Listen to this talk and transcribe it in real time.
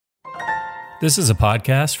This is a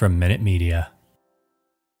podcast from Minute Media.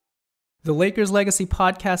 The Lakers Legacy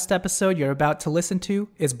podcast episode you're about to listen to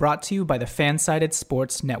is brought to you by the Fansided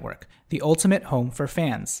Sports Network, the ultimate home for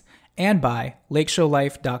fans, and by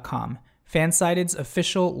LakeshowLife.com, Fansided's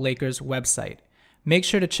official Lakers website. Make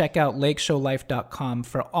sure to check out LakeshowLife.com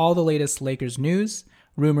for all the latest Lakers news,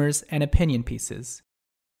 rumors, and opinion pieces.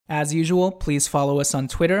 As usual, please follow us on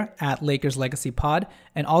Twitter at Lakers Legacy Pod,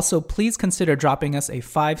 and also please consider dropping us a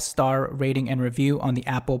 5-star rating and review on the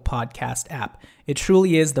Apple Podcast app. It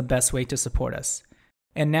truly is the best way to support us.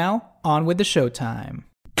 And now, on with the showtime.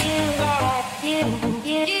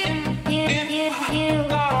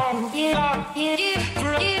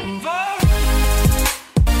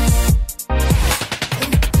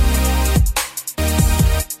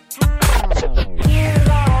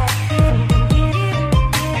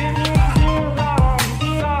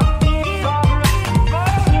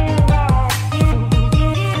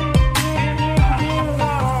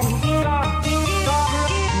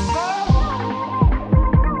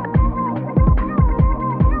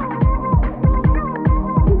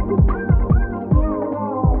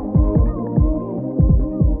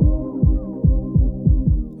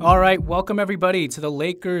 All right, welcome everybody to the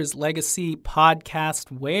Lakers Legacy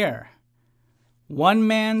podcast, where one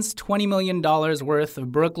man's $20 million worth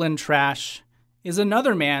of Brooklyn trash is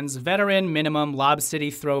another man's veteran minimum Lob City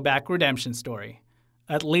throwback redemption story.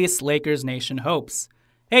 At least Lakers Nation hopes.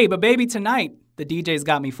 Hey, but baby, tonight, the DJ's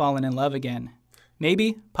got me falling in love again.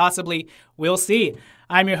 Maybe, possibly, we'll see.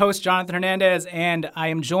 I'm your host, Jonathan Hernandez, and I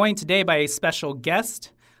am joined today by a special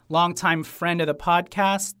guest, longtime friend of the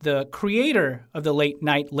podcast, the creator of the Late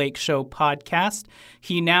Night Lake Show podcast.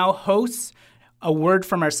 He now hosts A Word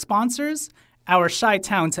From Our Sponsors, our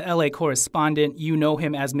Chi-Town to LA correspondent. You know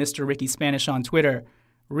him as Mr. Ricky Spanish on Twitter.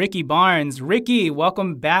 Ricky Barnes. Ricky,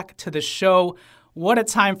 welcome back to the show. What a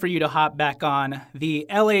time for you to hop back on. The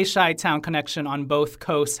LA Chi-Town connection on both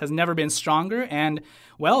coasts has never been stronger, and,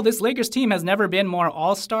 well, this Lakers team has never been more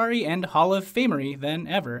all-starry and Hall of Famery than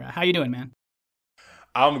ever. How you doing, man?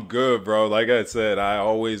 I'm good, bro. Like I said, I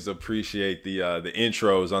always appreciate the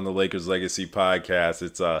intros on the Lakers Legacy podcast.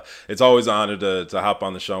 It's always an honor to hop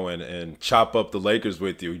on the show and chop up the Lakers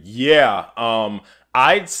with you. Yeah,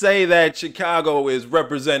 I'd say that Chicago is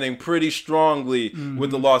representing pretty strongly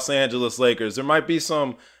with the Los Angeles Lakers. There might be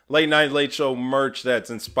some Late Night Late Show merch that's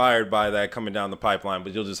inspired by that coming down the pipeline,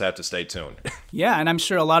 but you'll just have to stay tuned. Yeah, and I'm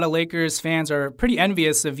sure a lot of Lakers fans are pretty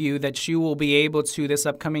envious of you that you will be able to, this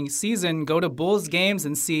upcoming season, go to Bulls games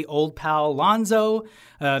and see old pal Lonzo,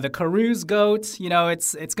 the Caruso GOAT. You know,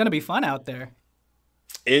 it's going to be fun out there.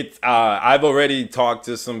 I've already talked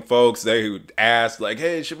to some folks who asked, like,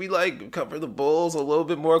 hey, should we, cover the Bulls a little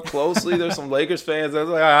bit more closely? There's some Lakers fans that's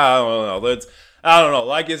like, I don't know.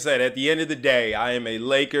 Like I said, at the end of the day, I am a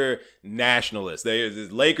Laker nationalist.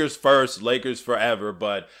 There's Lakers first, Lakers forever.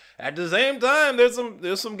 But at the same time, there's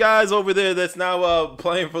some guys over there that's now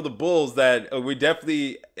playing for the Bulls that we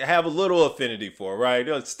definitely have a little affinity for, right?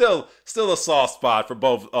 It's still a soft spot for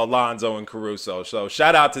both Alonzo and Caruso. So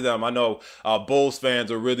shout out to them. I know Bulls fans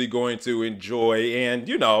are really going to enjoy and,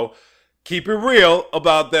 keep it real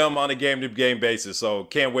about them on a game-to-game basis. So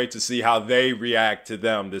can't wait to see how they react to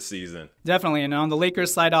them this season. Definitely. And on the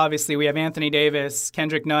Lakers side, obviously, we have Anthony Davis,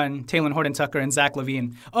 Kendrick Nunn, Taylor Horton-Tucker, and Zach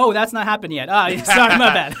LaVine. Oh, that's not happened yet. Sorry,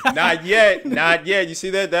 my bad. Not yet. You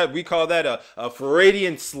see that we call that a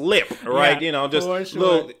Freudian slip, right? Yeah, just a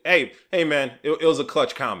little, hey, man, it was a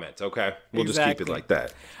clutch comment, okay? We'll just keep it like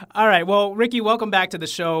that. All right. Well, Ricky, welcome back to the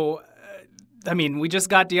show. I mean, we just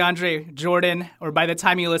got DeAndre Jordan, or by the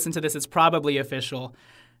time you listen to this, it's probably official.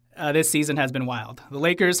 This season has been wild. The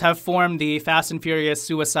Lakers have formed the Fast and Furious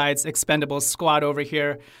Suicides Expendables squad over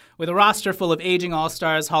here with a roster full of aging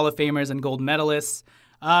All-Stars, Hall of Famers, and gold medalists.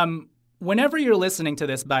 Whenever you're listening to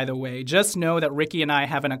this, by the way, just know that Ricky and I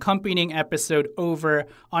have an accompanying episode over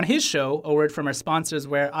on his show, A Word From Our Sponsors,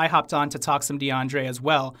 where I hopped on to talk some DeAndre as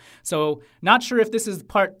well. So not sure if this is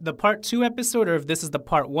the part 2 episode or if this is the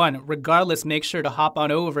part 1. Regardless, make sure to hop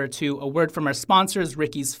on over to A Word From Our Sponsors,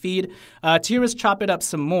 Ricky's feed, to hear us chop it up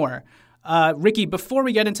some more. Ricky, before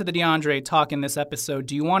we get into the DeAndre talk in this episode,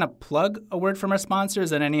 do you want to plug A Word From Our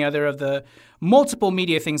Sponsors and any other of the multiple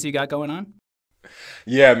media things you got going on?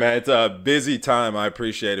 Yeah, man, it's a busy time. I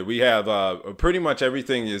appreciate it. We have pretty much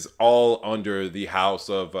everything is all under the house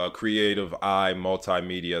of Creative Eye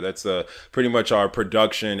Multimedia. That's pretty much our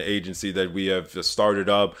production agency that we have started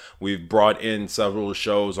up. We've brought in several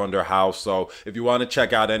shows under house. So if you want to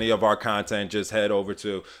check out any of our content, just head over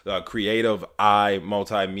to Creative Eye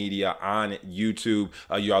Multimedia on YouTube.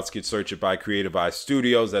 You also can search it by Creative Eye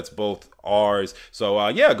Studios. That's both ours. So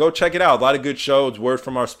yeah, go check it out. A lot of good shows. Word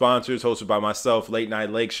from our sponsors, hosted by myself, Late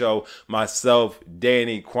Night Lake Show, myself,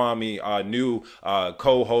 Danny, Kwame, new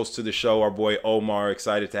co-host to the show, our boy Omar.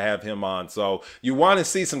 Excited to have him on. So you want to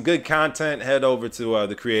see some good content, head over to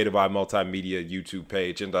the Creative Eye Multimedia YouTube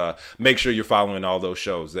page and make sure you're following all those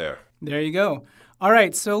shows there. There you go. All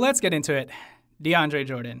right, so let's get into it. DeAndre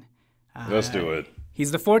Jordan. Let's do it.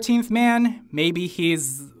 He's the 14th man. Maybe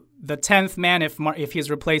he's the 10th man if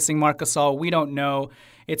he's replacing Marc Gasol. We don't know.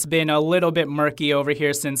 It's been a little bit murky over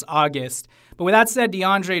here since August. But with that said,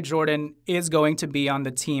 DeAndre Jordan is going to be on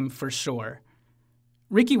the team for sure.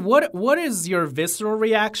 Ricky, what is your visceral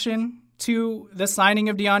reaction to the signing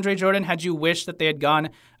of DeAndre Jordan? Had you wished that they had gone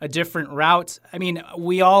a different route? I mean,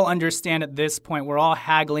 we all understand at this point, we're all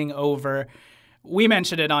haggling over. We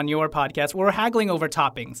mentioned it on your podcast. We're haggling over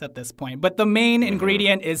toppings at this point. But the main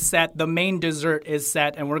ingredient is set. The main dessert is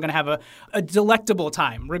set. And we're going to have a delectable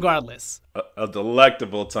time regardless. A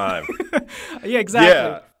delectable time. Yeah, exactly.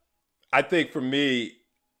 Yeah. I think for me,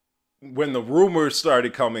 when the rumors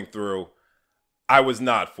started coming through, I was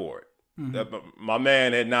not for it. My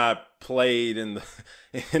man had not played in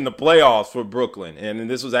the playoffs for Brooklyn, and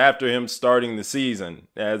this was after him starting the season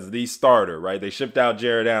as the starter, right? They shipped out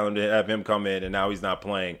Jared Allen to have him come in, and now he's not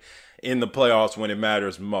playing in the playoffs when it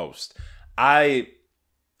matters most. I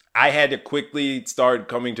had to quickly start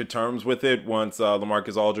coming to terms with it once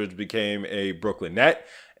LaMarcus Aldridge became a Brooklyn Net.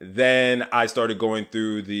 Then I started going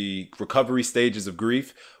through the recovery stages of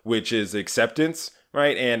grief, which is acceptance.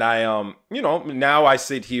 Right. And I, now I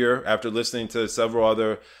sit here after listening to several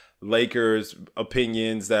other Lakers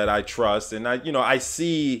opinions that I trust. And I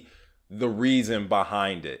see the reason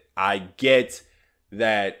behind it. I get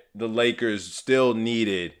that the Lakers still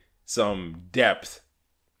needed some depth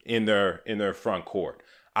in their front court.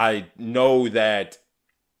 I know that,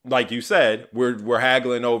 like you said, we're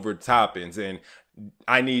haggling over toppings, and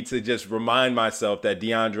I need to just remind myself that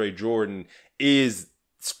DeAndre Jordan is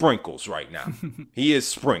sprinkles right now. He is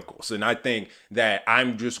sprinkles. And I think that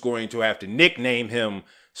I'm just going to have to nickname him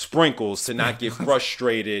Sprinkles to not get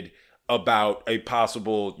frustrated about a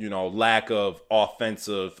possible, lack of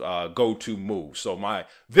offensive go-to move. So my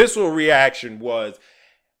visceral reaction was,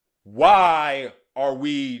 why are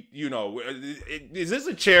we, is this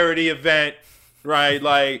a charity event, right?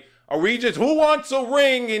 Like, are we just, who wants a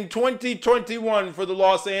ring in 2021 for the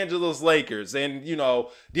Los Angeles Lakers? And,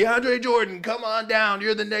 DeAndre Jordan, come on down.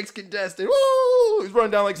 You're the next contestant. Woo! He's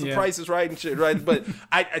running down like some Prices Right and shit, right? But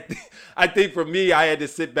I think for me, I had to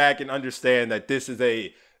sit back and understand that this is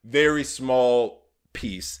a very small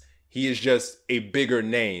piece. He is just a bigger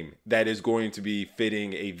name that is going to be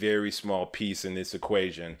fitting a very small piece in this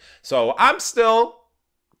equation. So I'm still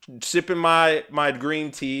sipping my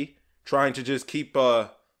green tea, trying to just keep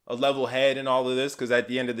a level head in all of this, because at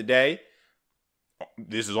the end of the day,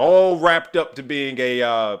 this is all wrapped up to being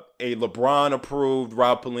a LeBron approved,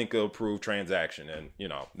 Rob Pelinka approved transaction, and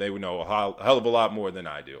they would know a hell of a lot more than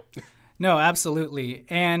I do. No, absolutely.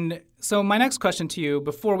 And so my next question to you,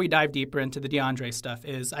 before we dive deeper into the DeAndre stuff,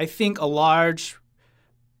 is I think a large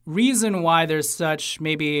reason why there's such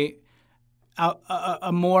maybe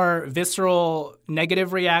a more visceral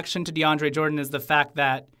negative reaction to DeAndre Jordan is the fact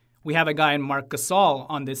that we have a guy in Marc Gasol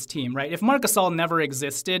on this team, right? If Marc Gasol never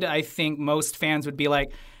existed, I think most fans would be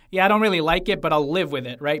like, yeah, I don't really like it, but I'll live with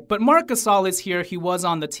it, right? But Marc Gasol is here. He was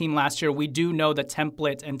on the team last year. We do know the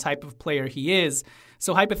template and type of player he is.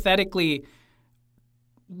 So hypothetically,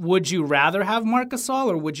 would you rather have Marc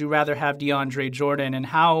Gasol or would you rather have DeAndre Jordan? And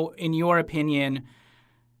how, in your opinion,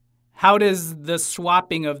 how does the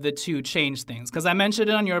swapping of the two change things? Because I mentioned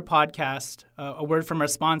it on your podcast, a word from our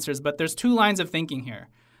sponsors, but there's two lines of thinking here.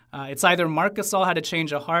 It's either Marc Gasol had a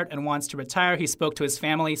change of heart and wants to retire. He spoke to his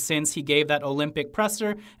family since he gave that Olympic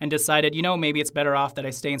presser and decided, maybe it's better off that I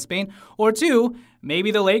stay in Spain. Or two,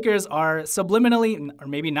 maybe the Lakers are subliminally, or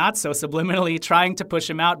maybe not so subliminally, trying to push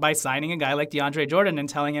him out by signing a guy like DeAndre Jordan and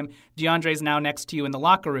telling him DeAndre's now next to you in the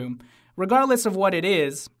locker room. Regardless of what it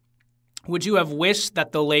is, would you have wished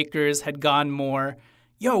that the Lakers had gone more,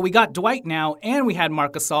 we got Dwight now, and we had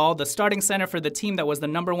Marc Gasol, the starting center for the team that was the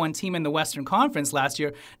number one team in the Western Conference last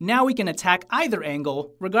year. Now we can attack either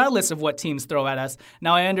angle, regardless of what teams throw at us.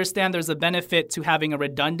 Now I understand there's a benefit to having a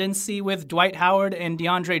redundancy with Dwight Howard and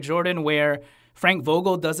DeAndre Jordan where Frank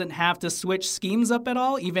Vogel doesn't have to switch schemes up at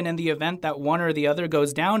all, even in the event that one or the other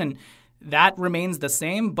goes down, and that remains the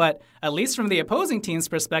same. But at least from the opposing team's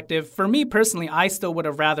perspective, for me personally, I still would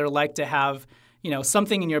have rather liked to have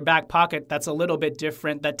something in your back pocket that's a little bit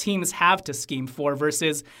different that teams have to scheme for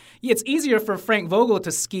versus it's easier for Frank Vogel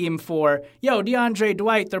to scheme for, Deandre,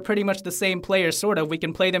 Dwight, they're pretty much the same players, sort of. We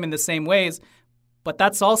can play them in the same ways. But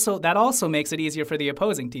that also makes it easier for the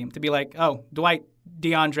opposing team to be like, oh, Dwight,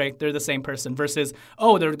 Deandre, they're the same person versus,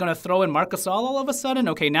 oh, they're going to throw in Marc Gasol all of a sudden?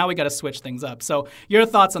 Okay, now we got to switch things up. So your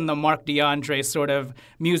thoughts on the Marc DeAndre sort of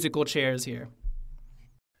musical chairs here?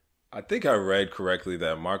 I think I read correctly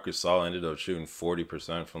that Marc Gasol ended up shooting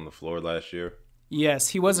 40% from the floor last year. Yes,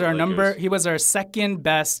 he was our second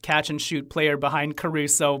best catch and shoot player behind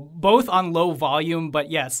Caruso, both on low volume,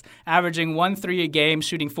 but yes, averaging 1-3 a game,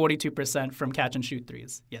 shooting 42% from catch and shoot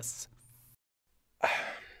threes. Yes.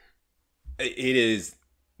 It is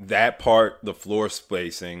that part, the floor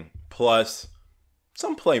spacing, plus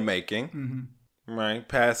some playmaking, right?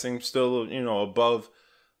 Passing, still, above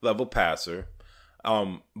level passer.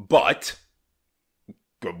 But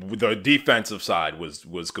the defensive side was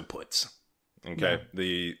kaputs. Okay.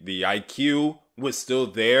 Yeah. The IQ was still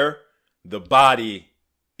there. The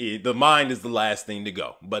mind is the last thing to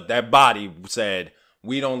go. But that body said,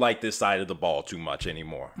 we don't like this side of the ball too much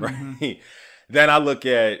anymore. Right. Then I look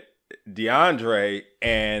at DeAndre,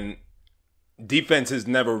 and defense has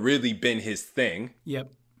never really been his thing.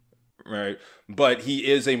 Yep. Right. But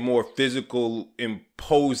he is a more physical,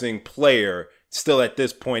 imposing player still at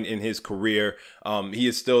this point in his career. He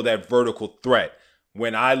is still that vertical threat.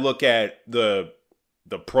 When I look at the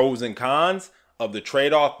pros and cons of the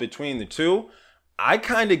trade-off between the two, I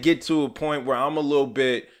kind of get to a point where I'm a little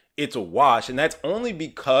bit, it's a wash. And that's only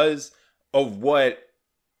because of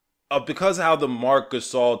because of how the Marc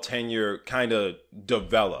Gasol tenure kind of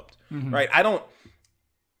developed, right?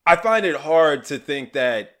 I find it hard to think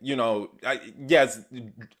that,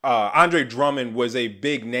 Andre Drummond was a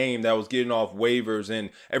big name that was getting off waivers and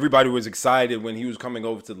everybody was excited when he was coming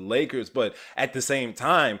over to the Lakers. But at the same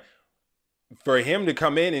time, for him to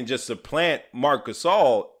come in and just supplant Marc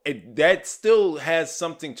Gasol, that still has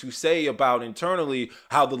something to say about internally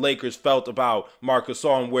how the Lakers felt about Marc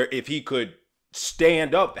Gasol and where if he could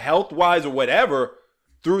stand up health-wise or whatever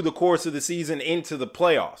through the course of the season into the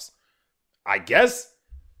playoffs. I guess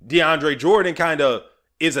DeAndre Jordan kind of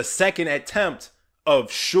is a second attempt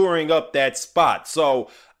of shoring up that spot. So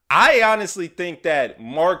I honestly think that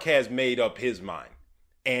Mark has made up his mind.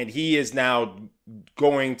 And he is now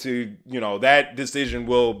going to, that decision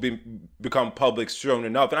will become public soon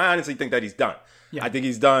enough. And I honestly think that he's done. Yeah. I think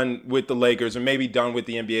he's done with the Lakers or maybe done with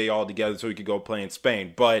the NBA altogether so he could go play in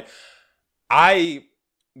Spain. But I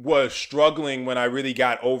was struggling when I really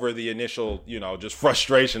got over the initial, just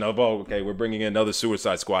frustration of, we're bringing in another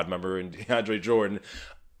Suicide Squad member in DeAndre Jordan,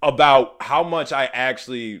 about how much I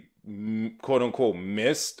actually, quote unquote,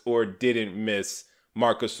 missed or didn't miss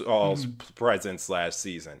Marc Gasol's presence last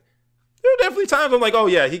season. There were definitely times I'm like, oh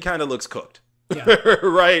yeah, he kind of looks cooked. Yeah.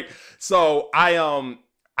 Right? So I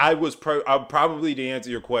probably, to answer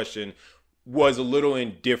your question, was a little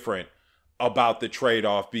indifferent about the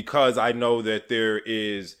trade-off because I know that there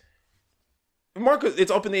is Marcus, it's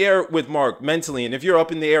up in the air with Mark mentally. And if you're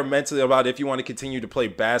up in the air mentally about if you want to continue to play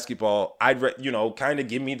basketball, I'd kind of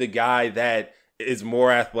give me the guy that is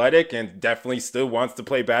more athletic and definitely still wants to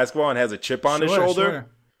play basketball and has a chip on his shoulder. Sure.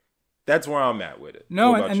 That's where I'm at with it.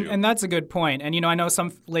 No, and that's a good point. And, I know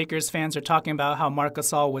some Lakers fans are talking about how Marc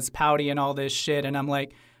Gasol was pouty and all this shit. And I'm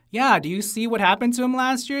like, yeah, do you see what happened to him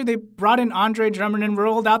last year? They brought in Andre Drummond and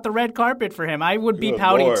rolled out the red carpet for him. I would be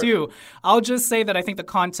pouty too. I'll just say that I think the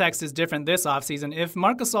context is different this offseason. If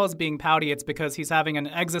Marc Gasol is being pouty, it's because he's having an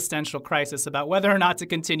existential crisis about whether or not to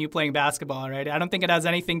continue playing basketball, right? I don't think it has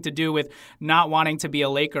anything to do with not wanting to be a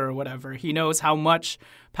Laker or whatever. He knows how much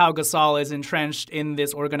Pau Gasol is entrenched in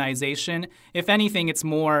this organization. If anything, it's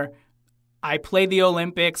more, I played the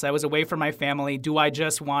Olympics, I was away from my family. Do I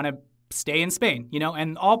just want to stay in Spain,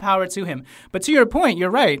 and all power to him. But to your point, you're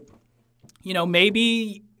right.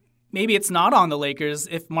 Maybe it's not on the Lakers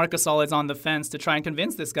if Marc Gasol is on the fence to try and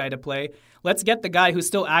convince this guy to play. Let's get the guy who's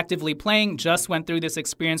still actively playing, just went through this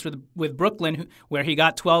experience with Brooklyn where he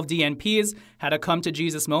got 12 DNPs, had a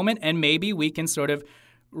come-to-Jesus moment, and maybe we can sort of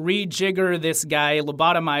rejigger this guy,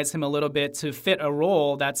 lobotomize him a little bit to fit a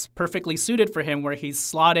role that's perfectly suited for him where he's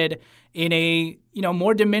slotted in a,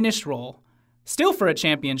 more diminished role. Still for a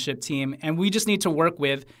championship team, and we just need to work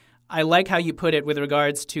with, I like how you put it with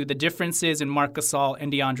regards to the differences in Marc Gasol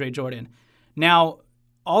and DeAndre Jordan. Now,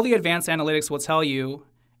 all the advanced analytics will tell you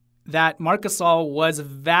that Marc Gasol was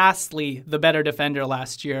vastly the better defender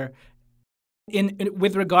last year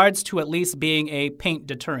with regards to at least being a paint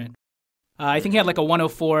deterrent. I think he had like a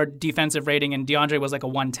 104 defensive rating, and Deandre was like a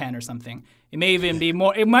 110 or something. It may even be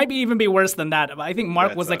more. It might even be worse than that. I think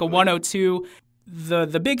Mark was like a 102.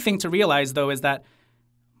 The big thing to realize, though, is that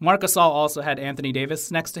Marc Gasol also had Anthony Davis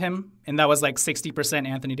next to him, and that was like 60%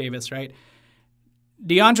 Anthony Davis, right?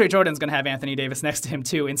 DeAndre Jordan's going to have Anthony Davis next to him,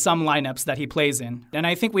 too, in some lineups that he plays in. And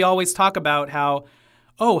I think we always talk about how,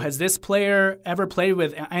 has this player ever played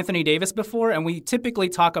with Anthony Davis before? And we typically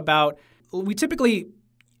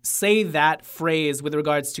say that phrase with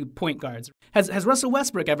regards to point guards. Has Russell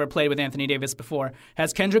Westbrook ever played with Anthony Davis before?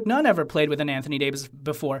 Has Kendrick Nunn ever played with an Anthony Davis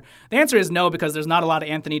before? The answer is no, because there's not a lot of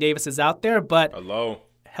Anthony Davises out there. But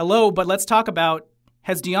Hello, but let's talk about,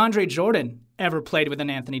 has DeAndre Jordan ever played with an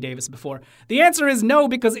Anthony Davis before? The answer is no,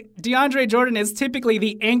 because DeAndre Jordan is typically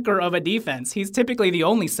the anchor of a defense. He's typically the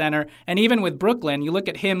only center. And even with Brooklyn, you look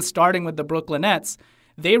at him starting with the Brooklyn Nets,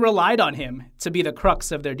 they relied on him to be the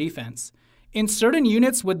crux of their defense. In certain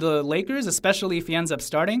units with the Lakers, especially if he ends up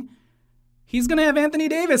starting, he's going to have Anthony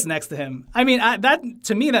Davis next to him. I mean,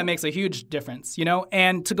 to me, that makes a huge difference, you know?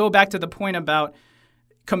 And to go back to the point about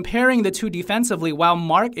comparing the two defensively, while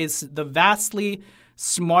Mark is the vastly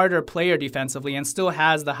smarter player defensively and still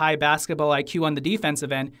has the high basketball IQ on the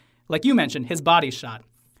defensive end, like you mentioned, his body shot.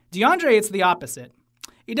 DeAndre, it's the opposite.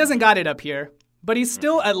 He doesn't got it up here, but he's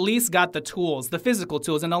still at least got the tools, the physical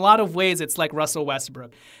tools. In a lot of ways, it's like Russell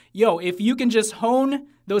Westbrook. If you can just hone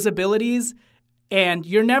those abilities, and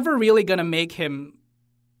you're never really going to make him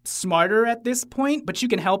smarter at this point, but you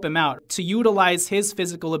can help him out to utilize his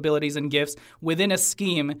physical abilities and gifts within a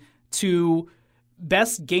scheme to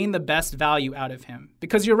best gain the best value out of him.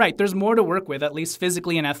 Because you're right, there's more to work with, at least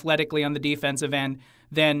physically and athletically on the defensive end,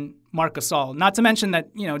 than Marc Gasol. Not to mention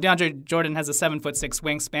that, DeAndre Jordan has a 7'6"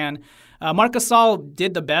 wingspan. Marc Gasol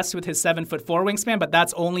did the best with his 7'4" wingspan, but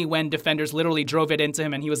that's only when defenders literally drove it into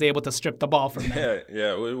him and he was able to strip the ball from them.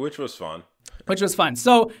 Yeah, which was fun.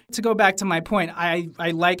 So to go back to my point,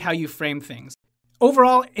 I like how you frame things.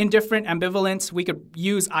 Overall, indifferent, ambivalent, we could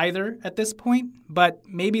use either at this point, but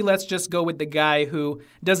maybe let's just go with the guy who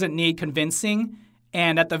doesn't need convincing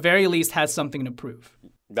and at the very least has something to prove.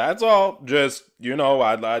 That's all. Just,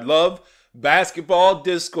 I love basketball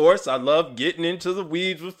discourse. I love getting into the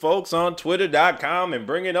weeds with folks on Twitter.com and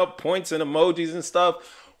bringing up points and emojis and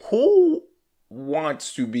stuff. Who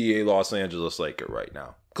wants to be a Los Angeles Laker right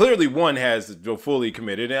now? Clearly, one has fully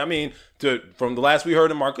committed. I mean, from the last we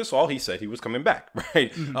heard of Marc Gasol, he said he was coming back,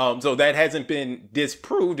 right? Mm-hmm. So that hasn't been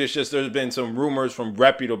disproved. It's just there's been some rumors from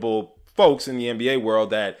reputable folks in the NBA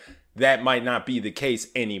world that might not be the case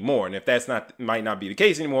anymore. And if might not be the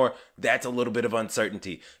case anymore, that's a little bit of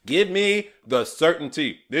uncertainty. Give me the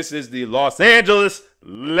certainty. This is the Los Angeles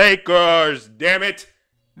Lakers, damn it.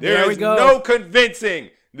 There is no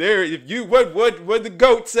convincing. What the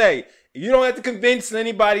GOAT say? You don't have to convince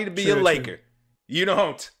anybody to be a Laker. True. You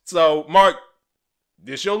don't. So, Mark,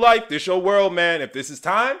 this your life, this your world, man. If this is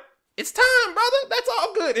time, it's time, brother. That's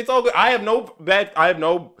all good. It's all good. I have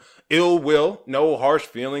no ill will, no harsh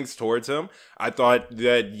feelings towards him. I thought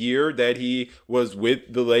that year that he was with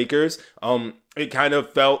the Lakers, it kind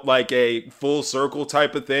of felt like a full circle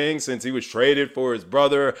type of thing since he was traded for his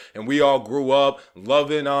brother and we all grew up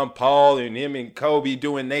loving Paul and him and Kobe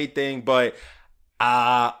doing their thing. But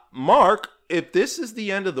Mark, if this is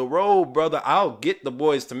the end of the road, brother, I'll get the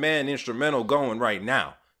Boys to Man instrumental going right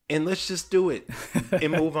now. And let's just do it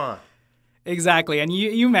and move on. Exactly. And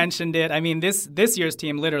you mentioned it. I mean, this year's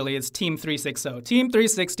team literally is Team 360. Team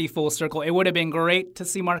 360 full circle. It would have been great to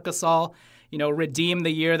see Marc Gasol, redeem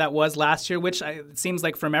the year that was last year, which it seems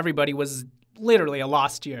like from everybody was literally a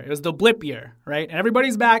lost year. It was the blip year, right? And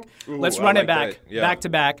everybody's back. Let's run it back, back to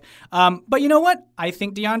back. But you know what? I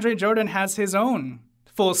think DeAndre Jordan has his own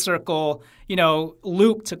full circle,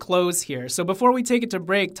 loop to close here. So before we take it to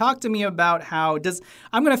break, talk to me about I'm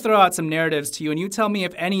going to throw out some narratives to you and you tell me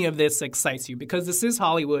if any of this excites you, because this is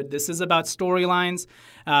Hollywood. This is about storylines,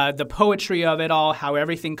 the poetry of it all, how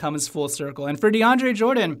everything comes full circle. And for DeAndre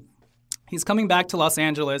Jordan, he's coming back to Los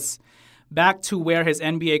Angeles, back to where his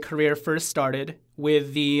NBA career first started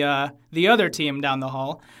with the other team down the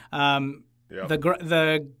hall.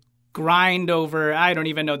 The grind over, I don't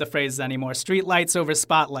even know the phrases anymore, streetlights over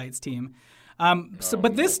spotlights team.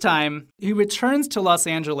 But this time, he returns to Los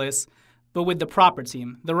Angeles, but with the proper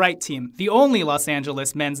team, the right team, the only Los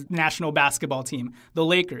Angeles men's national basketball team, the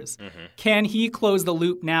Lakers. Mm-hmm. Can he close the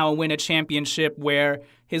loop now and win a championship where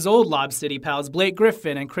his old Lob City pals, Blake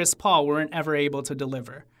Griffin and Chris Paul, weren't ever able to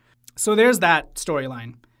deliver? So there's that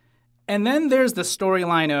storyline. And then there's the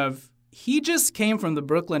storyline of he just came from the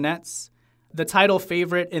Brooklyn Nets, the title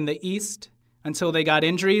favorite in the East, until they got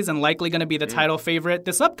injuries and likely going to be the title favorite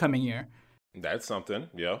this upcoming year. That's something,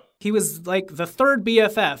 yeah. He was like the third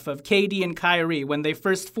BFF of KD and Kyrie when they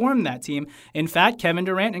first formed that team. In fact, Kevin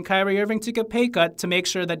Durant and Kyrie Irving took a pay cut to make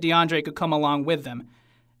sure that Deandre could come along with them.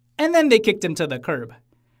 And then they kicked him to the curb.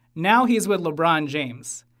 Now he's with LeBron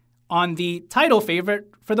James on the title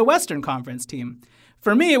favorite for the Western Conference team.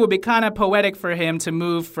 For me, it would be kind of poetic for him to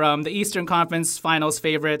move from the Eastern Conference Finals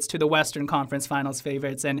favorites to the Western Conference Finals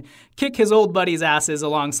favorites and kick his old buddies' asses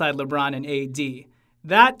alongside LeBron and AD.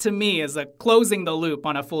 That, to me, is a closing the loop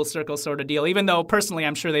on a full circle sort of deal, even though personally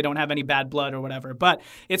I'm sure they don't have any bad blood or whatever. But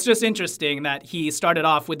it's just interesting that he started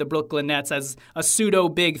off with the Brooklyn Nets as a pseudo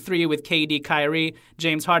big three with KD, Kyrie.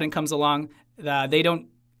 James Harden comes along.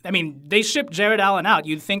 They shipped Jared Allen out.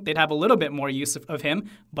 You'd think they'd have a little bit more use of him,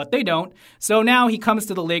 but they don't. So now he comes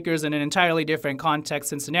to the Lakers in an entirely different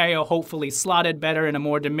context and scenario, hopefully slotted better in a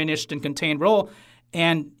more diminished and contained role.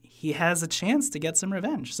 And he has a chance to get some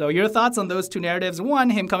revenge. So your thoughts on those two narratives?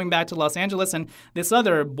 One, him coming back to Los Angeles, and this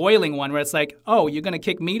other boiling one where it's like, oh, you're going to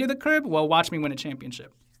kick me to the curb? Well, watch me win a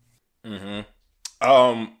championship.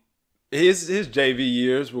 Mm-hmm. His JV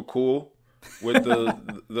years were cool with the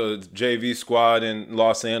JV squad in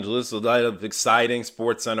Los Angeles. A lot of exciting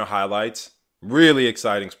SportsCenter highlights. Really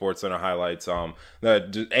exciting SportsCenter highlights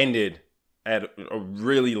that ended at a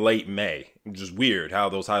really late May. Just weird how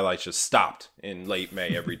those highlights just stopped in late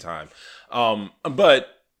May every time. But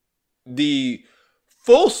the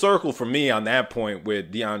full circle for me on that point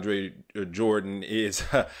with DeAndre Jordan is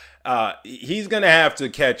he's going to have to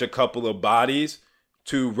catch a couple of bodies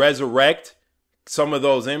to resurrect some of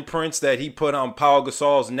those imprints that he put on Paul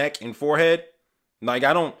Gasol's neck and forehead. Like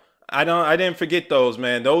I didn't forget those,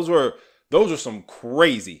 man. Those were some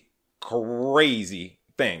crazy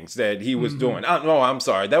things that he was doing. I'm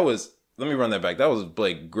sorry. Let me run that back. That was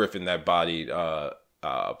Blake Griffin that bodied Pau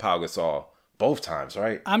Gasol both times,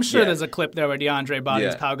 right? I'm sure there's a clip there where DeAndre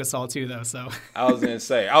bodies Pau Gasol too, though. So I was going to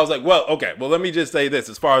say, I was like, well, okay. Well, let me just say this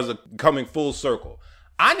as far as coming full circle.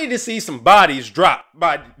 I need to see some bodies drop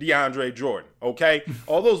by DeAndre Jordan, okay?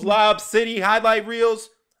 All those Lob City highlight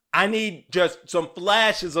reels, I need just some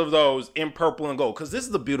flashes of those in purple and gold, because this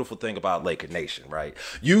is the beautiful thing about Laker Nation, right?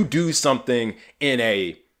 You do something in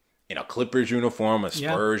a Clippers uniform, a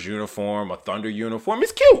Spurs uniform, a Thunder uniform.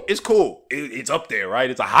 It's cute. It's cool. It's up there, right?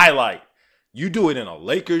 It's a highlight. You do it in a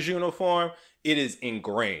Lakers uniform, it is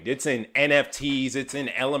ingrained. It's in NFTs. It's in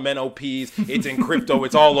LMNOPs. It's in crypto.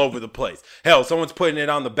 It's all over the place. Hell, someone's putting it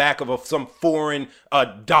on the back of some foreign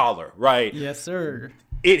dollar, right? Yes, sir.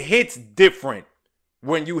 It hits different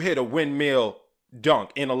when you hit a windmill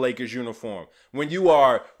dunk in a Lakers uniform, when you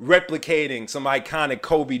are replicating some iconic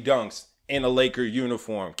Kobe dunks in a Laker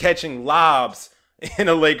uniform, catching lobs in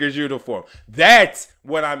a Lakers uniform. That's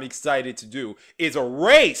what I'm excited to do, is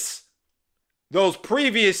erase those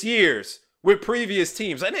previous years with previous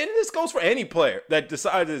teams. And this goes for any player that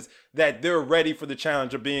decides that they're ready for the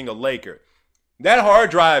challenge of being a Laker. That hard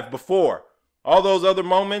drive before, all those other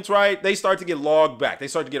moments, right, they start to get logged back. They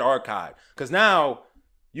start to get archived. Because now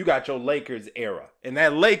you got your Lakers era. And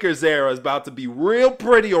that Lakers era is about to be real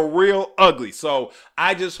pretty or real ugly. So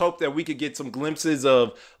I just hope that we could get some glimpses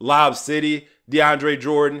of Lob City, DeAndre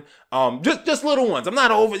Jordan. Just little ones. I'm not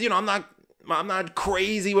over, I'm not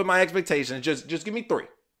crazy with my expectations. Just give me 3.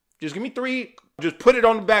 Just give me 3. Just put it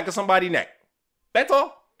on the back of somebody's neck. That's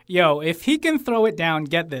all. Yo, if he can throw it down,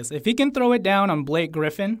 get this. If he can throw it down on Blake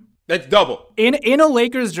Griffin, that's double. In a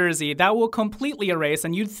Lakers jersey, that will completely erase.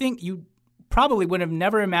 And you probably would have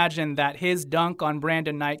never imagined that his dunk on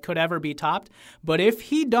Brandon Knight could ever be topped. But if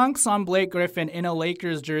he dunks on Blake Griffin in a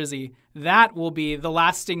Lakers jersey, that will be the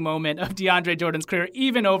lasting moment of DeAndre Jordan's career,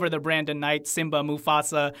 even over the Brandon Knight, Simba,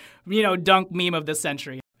 Mufasa, dunk meme of the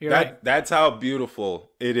century. Right. That's how beautiful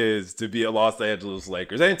it is to be a Los Angeles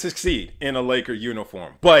Lakers and to succeed in a Laker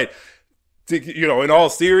uniform. But, in all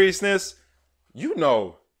seriousness,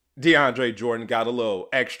 DeAndre Jordan got a little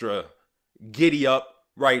extra giddy up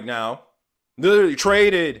right now. Literally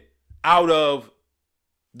traded out of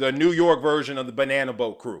the New York version of the Banana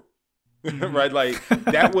Boat Crew. Right? Like,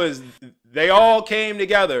 they all came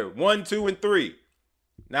together, 1, 2, and 3.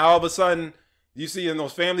 Now, all of a sudden, you see in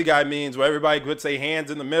those Family Guy memes where everybody puts their hands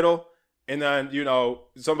in the middle and then,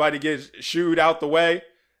 somebody gets shooed out the way.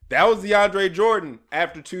 That was DeAndre Jordan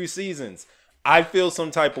after 2 seasons. I feel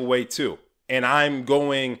some type of way too. And I'm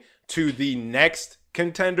going to the next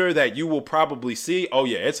contender that you will probably see. Oh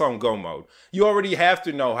yeah, it's on go mode. You already have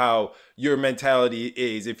to know how your mentality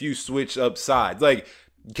is if you switch up sides. Like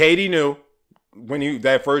KD knew when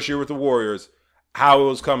that first year with the Warriors how it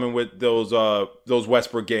was coming with those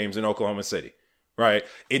Westbrook games in Oklahoma City. right?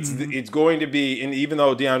 It's going to be, and even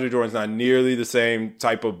though DeAndre Jordan's not nearly the same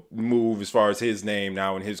type of move as far as his name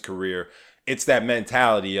now in his career, it's that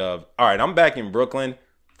mentality of, all right, I'm back in Brooklyn.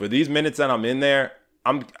 For these minutes that I'm in there,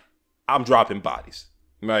 I'm dropping bodies,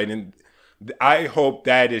 right? And I hope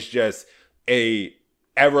that is just a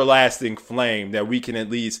everlasting flame that we can at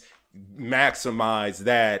least maximize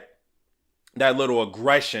that little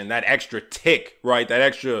aggression, that extra tick, right? That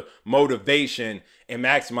extra motivation, and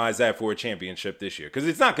maximize that for a championship this year. Because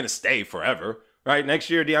it's not going to stay forever, right? Next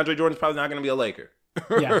year, DeAndre Jordan's probably not going to be a Laker.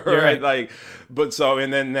 Yeah, right. Like, but so,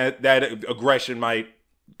 and then that aggression might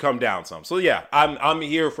come down some. So yeah, I'm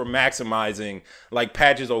here for maximizing, like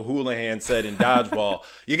Patches O'Houlihan said in Dodgeball,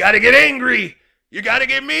 you got to get angry, you got to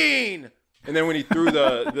get mean. And then when he threw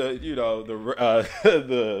the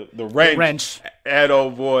wrench at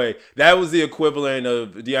old boy, that was the equivalent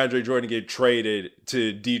of DeAndre Jordan get traded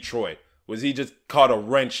to Detroit. Was he just caught a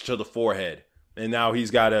wrench to the forehead, and now he's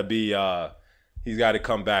got to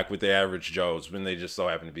come back with the average Joes when they just so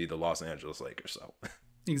happen to be the Los Angeles Lakers. So.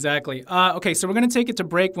 Exactly. Okay, so we're going to take it to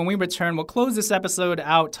break. When we return, we'll close this episode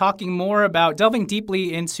out talking more about delving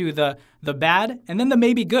deeply into the bad and then the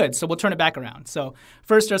maybe good. So we'll turn it back around. So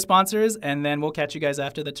first our sponsors, and then we'll catch you guys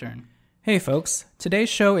after the turn. Hey folks, today's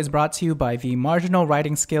show is brought to you by the marginal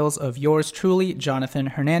writing skills of yours truly, Jonathan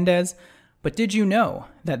Hernandez. But did you know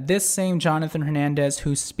that this same Jonathan Hernandez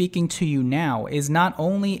who's speaking to you now is not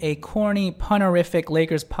only a corny, punerific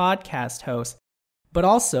Lakers podcast host, but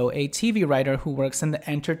also a TV writer who works in the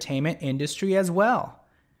entertainment industry as well.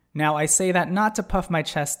 Now, I say that not to puff my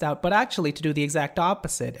chest out, but actually to do the exact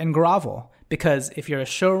opposite and grovel. Because if you're a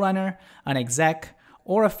showrunner, an exec,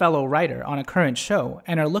 or a fellow writer on a current show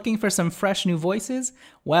and are looking for some fresh new voices,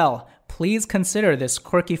 well, please consider this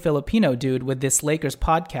quirky Filipino dude with this Lakers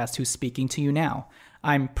podcast who's speaking to you now.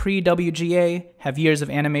 I'm pre-WGA, have years of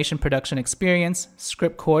animation production experience,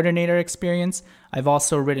 script coordinator experience. I've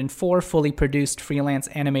also written 4 fully produced freelance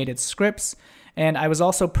animated scripts, and I was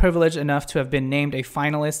also privileged enough to have been named a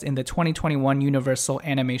finalist in the 2021 Universal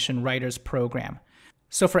Animation Writers Program.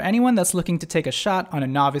 So for anyone that's looking to take a shot on a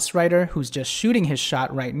novice writer who's just shooting his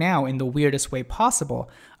shot right now in the weirdest way possible,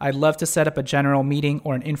 I'd love to set up a general meeting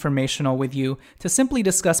or an informational with you to simply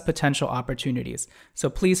discuss potential opportunities. So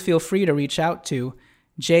please feel free to reach out to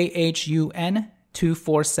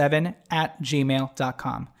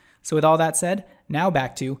jhun247@gmail.com. So with all that said, now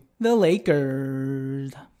back to the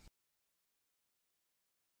Lakers.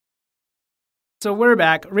 So we're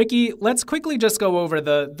back. Ricky, let's quickly just go over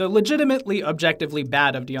the legitimately, objectively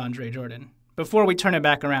bad of DeAndre Jordan before we turn it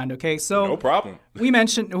back around, okay? So no problem. We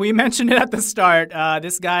mentioned it at the start.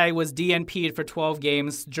 This guy was DNP'd for 12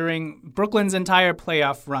 games during Brooklyn's entire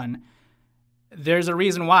playoff run. There's a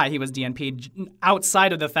reason why he was DNP'd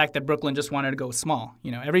outside of the fact that Brooklyn just wanted to go small.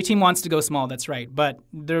 You know, every team wants to go small, that's right. But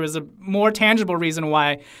there was a more tangible reason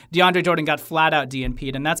why DeAndre Jordan got flat out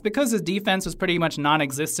DNP'd, and that's because his defense was pretty much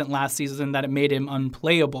non-existent last season, that it made him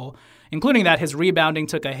unplayable, including that his rebounding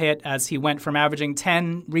took a hit as he went from averaging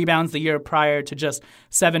 10 rebounds the year prior to just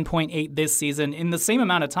 7.8 this season in the same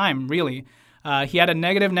amount of time, really. He had a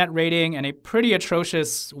negative net rating and a pretty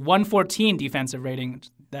atrocious 114 defensive rating.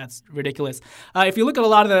 That's ridiculous. If you look at a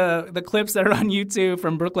lot of the clips that are on YouTube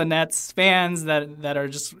from Brooklyn Nets fans that are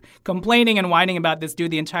just complaining and whining about this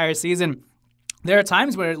dude the entire season, there are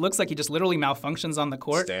times where it looks like he just literally malfunctions on the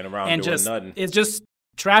court. Standing around and doing just, nothing. It's just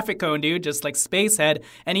traffic cone, dude, just like spacehead.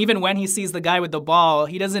 And even when he sees the guy with the ball,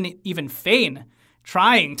 he doesn't even feign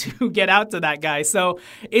trying to get out to that guy. So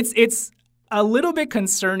it's a little bit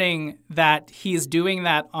concerning that he's doing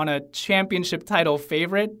that on a championship title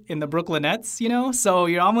favorite in the Brooklyn Nets, you know? So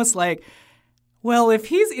you're almost like, well,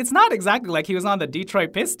 it's not exactly like he was on the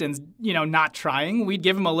Detroit Pistons, you know, not trying. We'd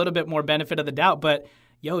give him a little bit more benefit of the doubt, but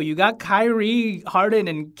yo, you got Kyrie, Harden,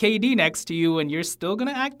 and KD next to you, and you're still going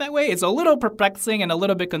to act that way? It's a little perplexing and a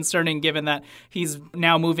little bit concerning given that he's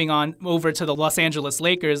now moving on over to the Los Angeles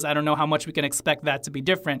Lakers. I don't know how much we can expect that to be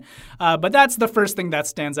different. But that's the first thing that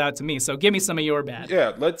stands out to me. So give me some of your bad.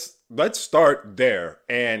 Yeah, let's start there.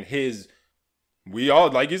 And we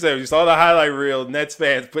all, like you said, we saw the highlight reel. Nets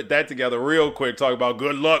fans put that together real quick, talk about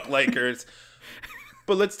good luck, Lakers.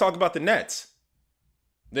 But let's talk about the Nets.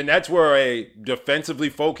 The Nets were a defensively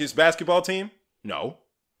focused basketball team? No.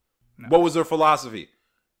 What was their philosophy?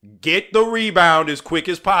 Get the rebound as quick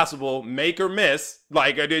as possible, make or miss.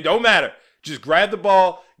 Like, it don't matter. Just grab the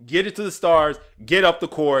ball, get it to the stars, get up the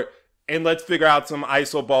court, and let's figure out some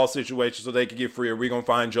iso ball situations so they can get free, or we're going to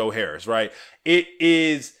find Joe Harris, right? It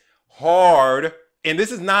is hard, and this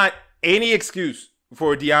is not any excuse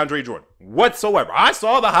for DeAndre Jordan whatsoever. I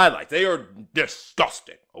saw the highlights. They are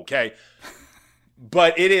disgusting, okay?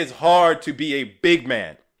 But it is hard to be a big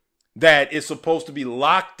man that is supposed to be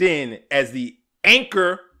locked in as the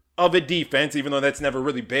anchor of a defense, even though that's never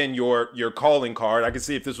really been your calling card. I can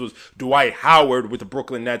see if this was Dwight Howard with the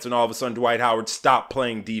Brooklyn Nets and all of a sudden Dwight Howard stopped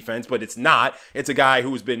playing defense, but it's not. It's a guy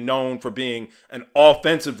who's been known for being an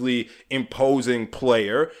offensively imposing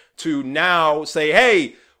player to now say,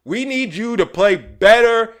 hey, we need you to play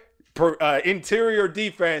better interior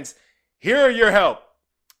defense. Here are your help.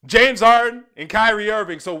 James Harden and Kyrie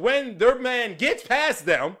Irving. So when their man gets past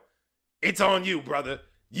them, it's on you, brother.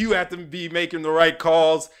 You have to be making the right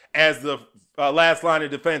calls as the last line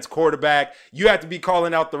of defense quarterback. You have to be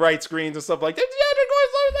calling out the right screens and stuff like that. Deandre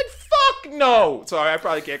Gordon's like, fuck no. Sorry, I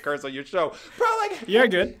probably can't curse on your show. Probably like, you're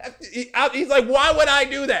good. He's like, why would I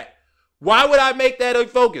do that? Why would I make that a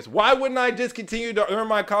focus? Why wouldn't I just continue to earn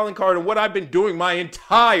my calling card and what I've been doing my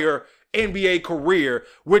entire NBA career,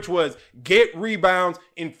 which was get rebounds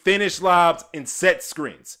and finish lobs and set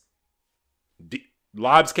screens?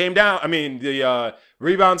 Lobs came down. I mean, the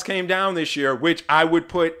rebounds came down this year, which I would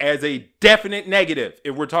put as a definite negative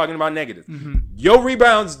if we're talking about negatives. Mm-hmm. Your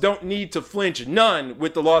rebounds don't need to flinch none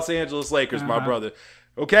with the Los Angeles Lakers, my brother.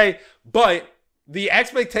 Okay? But the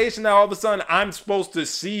expectation that all of a sudden I'm supposed to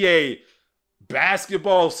see a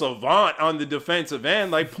basketball savant on the defensive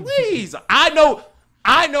end, like, please, I know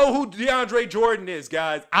who DeAndre Jordan is,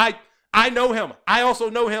 guys. I know him. I also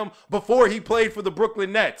know him before he played for the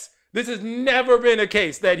Brooklyn Nets. This has never been a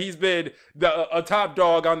case that he's been a top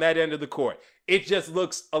dog on that end of the court. It just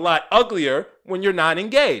looks a lot uglier when you're not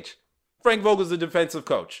engaged. Frank Vogel's a defensive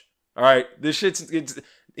coach. All right,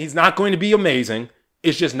 he's not going to be amazing.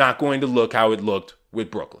 It's just not going to look how it looked with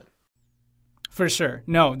Brooklyn. For sure.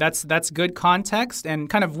 No, that's good context and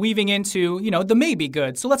kind of weaving into, the maybe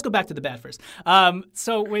good. So let's go back to the bad first.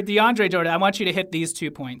 So with DeAndre Jordan, I want you to hit these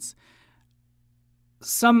 2 points.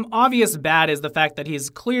 Some obvious bad is the fact that he's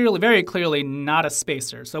very clearly not a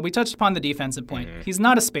spacer. So we touched upon the defensive point. Mm-hmm. He's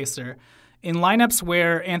not a spacer. In lineups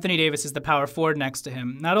where Anthony Davis is the power forward next to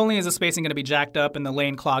him, not only is the spacing going to be jacked up and the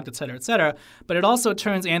lane clogged, et cetera, but it also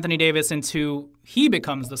turns Anthony Davis he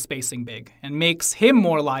becomes the spacing big and makes him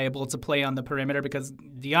more liable to play on the perimeter because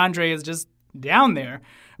DeAndre is just down there.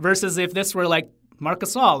 Versus if this were like Marc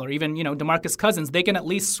Gasol or even, DeMarcus Cousins, they can at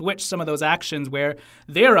least switch some of those actions where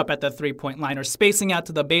they're up at the three-point line or spacing out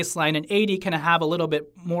to the baseline, and AD can have a little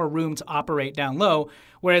bit more room to operate down low.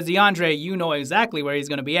 Whereas DeAndre, you know exactly where he's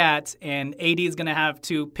going to be at, and AD is going to have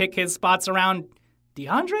to pick his spots around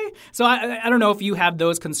DeAndre. So I don't know if you have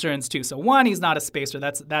those concerns too. So one, he's not a spacer.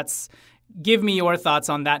 That's give me your thoughts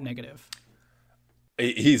on that negative.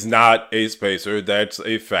 He's not a spacer. That's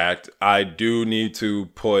a fact. I do need to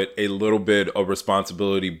put a little bit of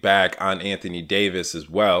responsibility back on Anthony Davis as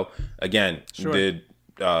well. Again, did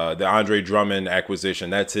the Andre Drummond acquisition.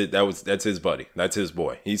 That's it. That's his buddy. That's his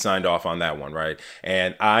boy. He signed off on that one, right?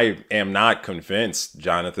 And I am not convinced,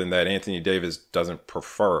 Jonathan, that Anthony Davis doesn't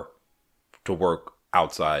prefer to work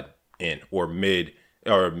outside in or mid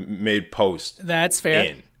post. That's fair.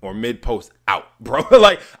 In. Or mid-post out, bro.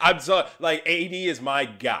 AD is my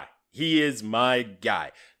guy. He is my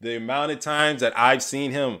guy. The amount of times that I've seen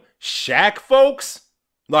him shack folks,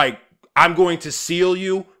 like, I'm going to seal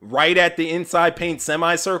you right at the inside paint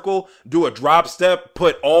semicircle, do a drop step,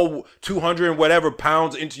 put all 200 and whatever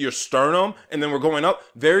pounds into your sternum, and then we're going up.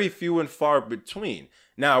 Very few and far between.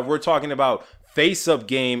 Now, we're talking about face-up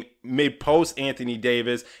game, mid-post Anthony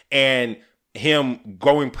Davis, and him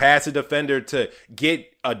going past a defender to get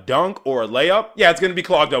a dunk or a layup, it's going to be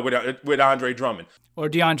clogged up with Andre Drummond. Or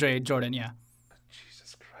DeAndre Jordan, yeah.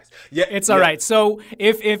 Jesus Christ. Yeah, it's all right. So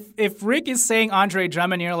if Rick is saying Andre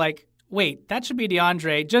Drummond, you're like, wait, that should be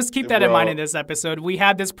DeAndre. Just keep that in mind in this episode. We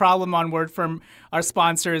had this problem on Word from our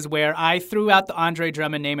sponsors where I threw out the Andre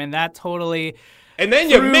Drummond name, and that totally... And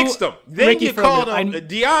then you mixed them. Then Ricky you called him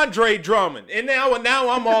DeAndre Drummond. And now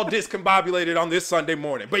I'm all discombobulated on this Sunday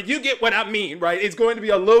morning. But you get what I mean, right? It's going to be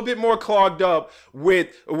a little bit more clogged up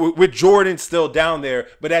with Jordan still down there.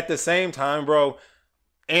 But at the same time, bro,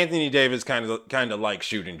 Anthony Davis kind of like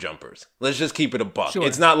shooting jumpers. Let's just keep it a buck. Sure.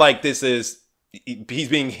 It's not like he's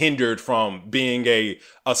being hindered from being a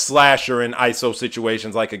slasher in ISO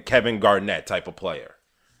situations like a Kevin Garnett type of player.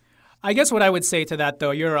 I guess what I would say to that, though,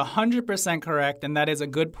 you're 100% correct, and that is a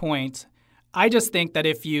good point. I just think that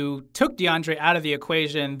if you took DeAndre out of the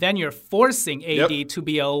equation, then you're forcing AD to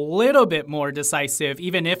be a little bit more decisive,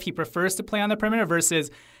 even if he prefers to play on the perimeter, versus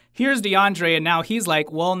here's DeAndre, and now he's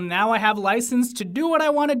like, well, now I have license to do what I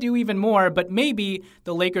want to do even more, but maybe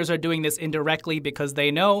the Lakers are doing this indirectly because they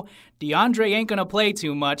know DeAndre ain't going to play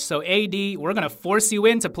too much, so AD, we're going to force you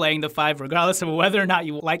into playing the five regardless of whether or not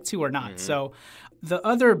you like to or not. Mm-hmm. So The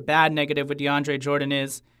other bad negative with DeAndre Jordan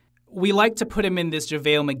is we like to put him in this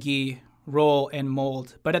JaVale McGee role and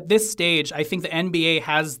mold. But at this stage, I think the NBA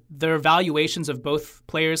has their valuations of both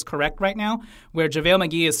players correct right now, where JaVale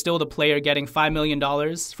McGee is still the player getting $5 million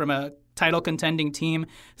from a title contending team,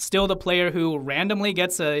 still the player who randomly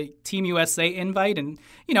gets a Team USA invite, and,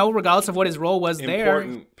 regardless of what his role was there.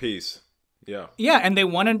 Important piece. Yeah. Yeah, and they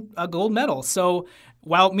won a gold medal. So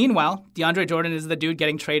meanwhile, DeAndre Jordan is the dude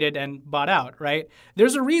getting traded and bought out, right?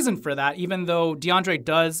 There's a reason for that, even though DeAndre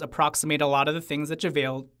does approximate a lot of the things that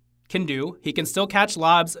JaVale can do. He can still catch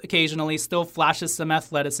lobs occasionally, still flashes some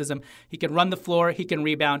athleticism. He can run the floor. He can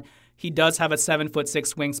rebound. He does have a 7'6"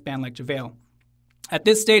 wingspan like JaVale. At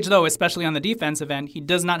this stage, though, especially on the defensive end, he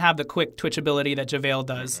does not have the quick twitchability that JaVale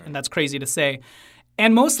does, and that's crazy to say.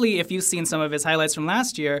 And mostly, if you've seen some of his highlights from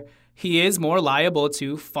last year, he is more liable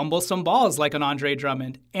to fumble some balls like an Andre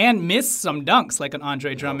Drummond and miss some dunks like an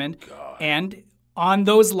Andre Drummond. And on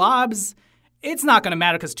those lobs, it's not going to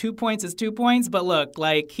matter because 2 points is 2 points. But look,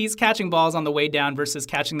 he's catching balls on the way down versus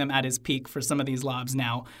catching them at his peak for some of these lobs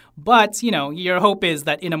now. But, your hope is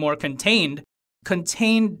that in a more contained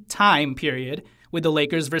time period with the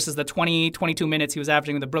Lakers versus the 22 minutes he was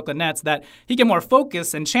averaging with the Brooklyn Nets, that he can more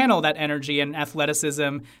focus and channel that energy and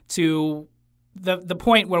athleticism to the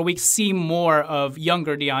point where we see more of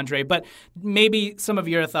younger DeAndre. But maybe some of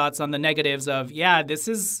your thoughts on the negatives of,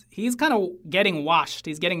 he's kind of getting washed.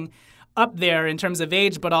 He's getting up there in terms of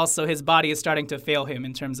age, but also his body is starting to fail him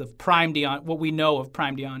in terms of what we know of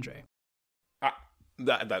prime DeAndre.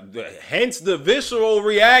 Hence the visceral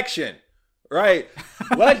reaction, right?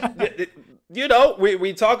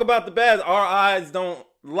 We talk about the bad. Our eyes don't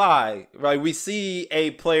lie, right? We see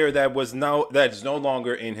a player that's no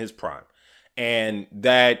longer in his prime. And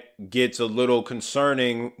that gets a little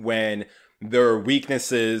concerning when their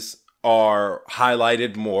weaknesses are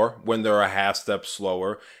highlighted more, when they're a half step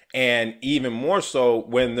slower, and even more so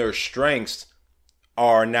when their strengths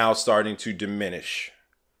are now starting to diminish.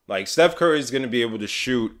 Like Steph Curry is going to be able to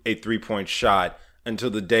shoot a 3-point shot until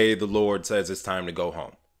the day the Lord says it's time to go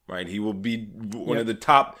home, right? He will be one of the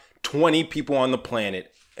top 20 people on the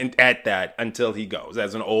planet and at that until he goes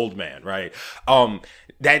as an old man, right?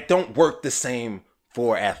 That don't work the same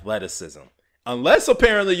for athleticism. Unless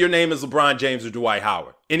apparently your name is LeBron James or Dwight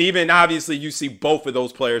Howard. And even obviously you see both of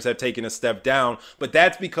those players have taken a step down, but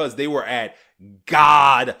that's because they were at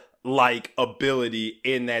God-like ability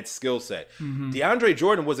in that skill set. Mm-hmm. DeAndre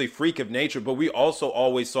Jordan was a freak of nature, but we also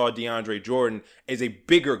always saw DeAndre Jordan as a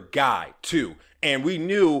bigger guy too. And we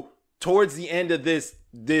knew towards the end of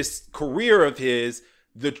this career of his,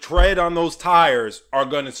 the tread on those tires are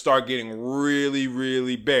going to start getting really,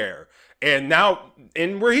 really bare. And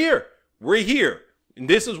we're here. We're here. And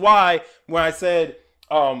this is why when I said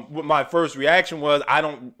my first reaction was I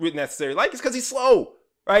don't necessarily like it, because he's slow,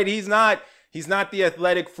 right? He's not the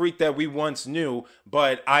athletic freak that we once knew,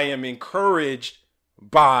 but I am encouraged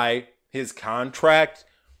by his contract,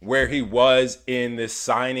 where he was in this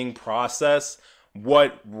signing process,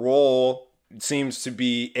 what role seems to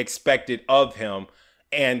be expected of him.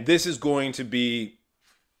 And this is going to be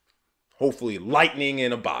hopefully lightning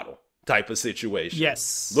in a bottle type of situation.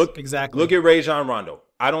 Yes, exactly. Look at Rajon Rondo.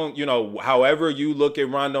 I don't, however you look at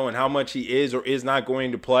Rondo and how much he is or is not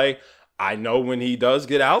going to play, I know when he does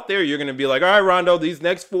get out there, you're going to be like, all right, Rondo, these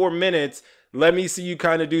next 4 minutes, let me see you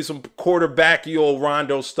kind of do some quarterbacky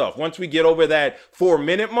Rondo stuff. Once we get over that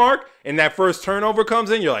 4-minute mark and that first turnover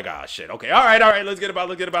comes in, you're like, ah, shit, okay, all right, let's get about,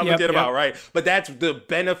 right? But that's the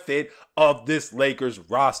benefit of this Lakers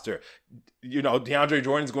roster. DeAndre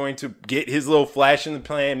Jordan's going to get his little flash in the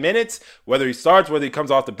playing minutes, whether he starts, whether he comes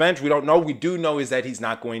off the bench. We don't know. We do know is that he's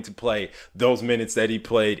not going to play those minutes that he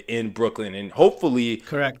played in Brooklyn. And hopefully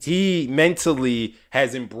correct, he mentally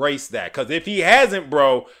has embraced that. Because if he hasn't,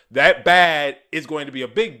 bro, that bad is going to be a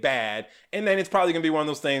big bad. And then it's probably going to be one of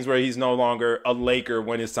those things where he's no longer a Laker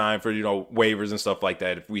when it's time for, waivers and stuff like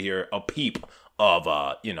that. If we hear a peep of,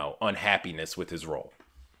 unhappiness with his role.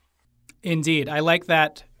 Indeed. I like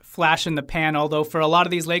that flash in the pan, although for a lot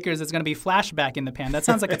of these Lakers, it's going to be flashback in the pan. That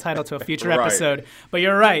sounds like a title to a future right. episode, but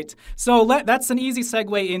you're right. So that's an easy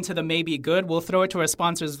segue into the maybe good. We'll throw it to our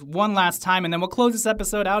sponsors one last time, and then we'll close this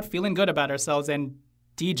episode out feeling good about ourselves and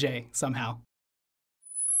DJ somehow.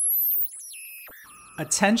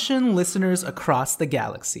 Attention listeners across the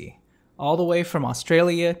galaxy. All the way from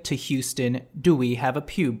Australia to Houston, do we have a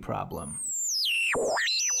pube problem?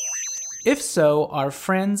 If so, our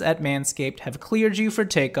friends at Manscaped have cleared you for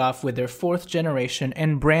takeoff with their 4th generation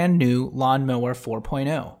and brand new Lawnmower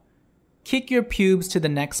 4.0. Kick your pubes to the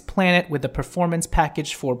next planet with the Performance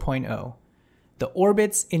Package 4.0. The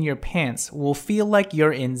orbits in your pants will feel like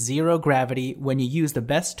you're in zero gravity when you use the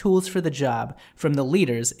best tools for the job from the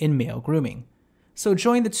leaders in male grooming. So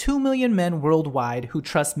join the 2 million men worldwide who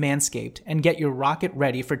trust Manscaped and get your rocket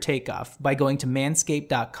ready for takeoff by going to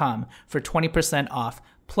manscaped.com for 20% off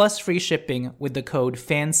plus free shipping with the code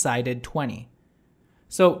FANSIDED20.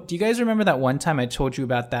 So, do you guys remember that one time I told you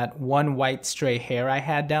about that one white stray hair I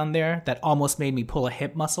had down there that almost made me pull a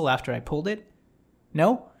hip muscle after I pulled it?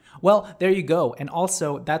 No? Well, there you go. And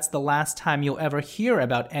also, that's the last time you'll ever hear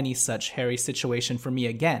about any such hairy situation for me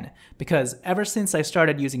again, because ever since I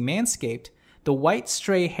started using Manscaped, the white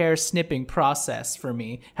stray hair snipping process for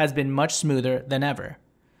me has been much smoother than ever.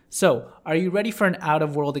 So, are you ready for an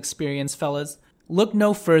out-of-world experience, fellas? Look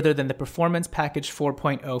no further than the Performance Package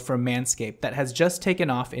 4.0 from Manscaped that has just taken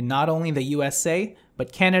off in not only the USA,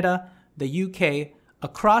 but Canada, the UK,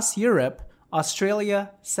 across Europe,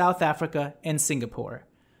 Australia, South Africa, and Singapore.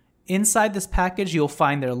 Inside this package, you'll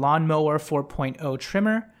find their Lawnmower 4.0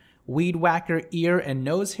 trimmer, Weed Whacker ear and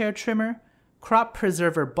nose hair trimmer, Crop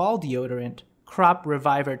Preserver ball deodorant, Crop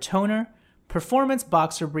Reviver toner, performance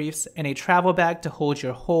boxer briefs, and a travel bag to hold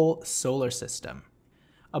your whole solar system.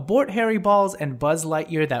 Abort hairy balls and Buzz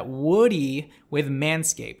Lightyear that Woody with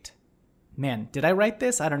Manscaped. Man, did I write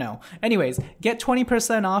this? I don't know. Anyways, get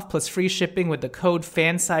 20% off plus free shipping with the code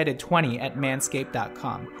FANSIDED20 at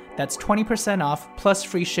manscaped.com. That's 20% off plus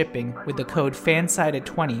free shipping with the code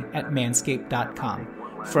FANSIDED20 at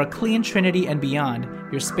manscaped.com. For a clean trinity and beyond,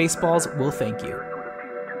 your spaceballs will thank you.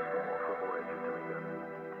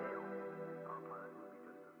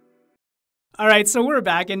 All right, so we're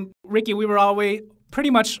back. And Ricky, we were always pretty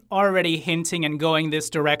much already hinting and going this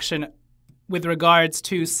direction with regards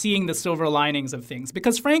to seeing the silver linings of things.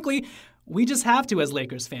 Because frankly, we just have to as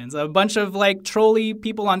Lakers fans. A bunch of trolly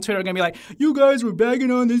people on Twitter are going to be like, you guys were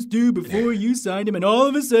bagging on this dude before you signed him, and all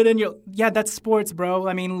of a sudden yeah, that's sports, bro.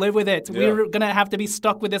 I mean, live with it. Yeah. We're going to have to be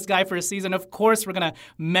stuck with this guy for a season. Of course, we're going to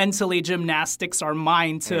mentally gymnastics our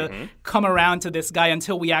mind to come around to this guy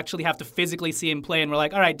until we actually have to physically see him play, and we're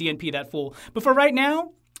like, all right, DNP that fool. But for right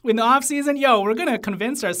now, in the offseason, we're going to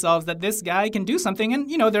convince ourselves that this guy can do something. And,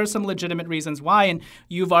 there are some legitimate reasons why. And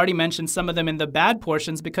you've already mentioned some of them in the bad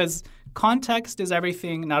portions because context is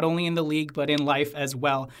everything, not only in the league, but in life as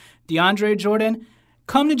well. Deandre Jordan,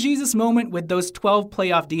 come to Jesus moment with those 12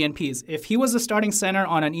 playoff DNPs. If he was a starting center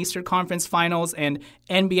on an Eastern Conference Finals and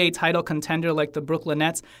NBA title contender like the Brooklyn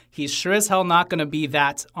Nets, he's sure as hell not going to be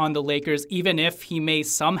that on the Lakers, even if he may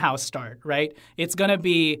somehow start, right? It's going to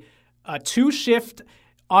be a two-shift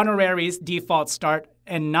honoraries default start,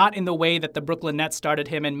 and not in the way that the Brooklyn Nets started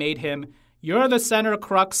him and made him, you're the center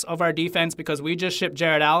crux of our defense because we just shipped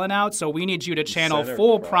Jared Allen out, so we need you to channel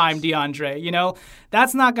full prime DeAndre.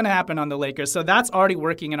 That's not going to happen on the Lakers, so that's already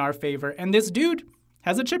working in our favor. And this dude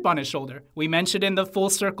has a chip on his shoulder. We mentioned in the full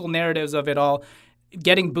circle narratives of it all,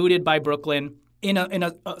 getting booted by Brooklyn in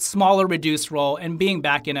a smaller, reduced role and being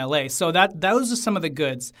back in LA. So those are some of the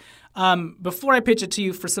goods. Before I pitch it to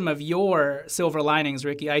you for some of your silver linings,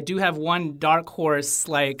 Ricky, I do have one dark horse,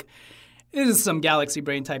 this is some galaxy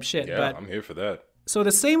brain type shit. Yeah, but, I'm here for that. So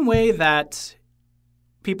the same way that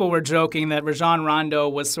people were joking that Rajon Rondo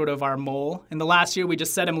was sort of our mole. In the last year, we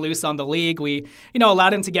just set him loose on the league. We,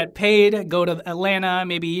 allowed him to get paid, go to Atlanta,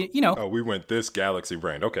 maybe, Oh, we went this galaxy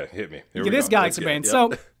brain. Okay, hit me. This galaxy brain. Yep.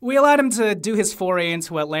 So we allowed him to do his foray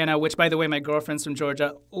into Atlanta, which, by the way, my girlfriend's from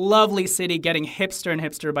Georgia. Lovely city, getting hipster and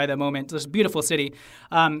hipster by the moment. It's a beautiful city.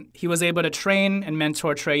 He was able to train and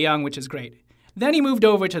mentor Trae Young, which is great. Then he moved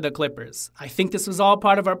over to the Clippers. I think this was all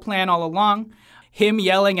part of our plan all along. Him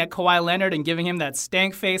yelling at Kawhi Leonard and giving him that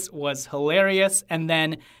stank face was hilarious. And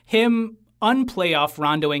then him unplayoff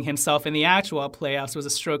Rondoing himself in the actual playoffs was a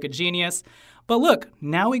stroke of genius. But look,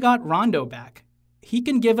 now we got Rondo back. He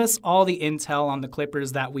can give us all the intel on the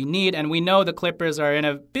Clippers that we need. And we know the Clippers are in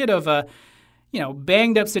a bit of a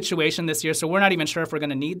banged up situation this year. So we're not even sure if we're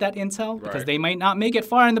going to need that intel because they might not make it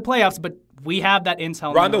far in the playoffs. But we have that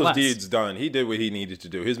intel. Rondo's deed's done. He did what he needed to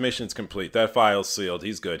do. His mission's complete. That file's sealed.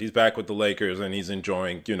 He's good. He's back with the Lakers, and he's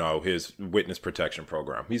enjoying, his witness protection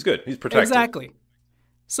program. He's good. He's protected. Exactly.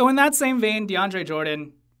 So in that same vein, DeAndre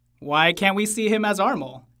Jordan, why can't we see him as our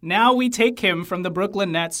mole? Now we take him from the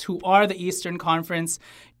Brooklyn Nets, who are the Eastern Conference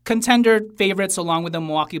contender favorites along with the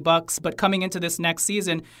Milwaukee Bucks, but coming into this next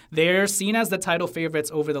season, they're seen as the title favorites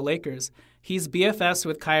over the Lakers. He's BFFs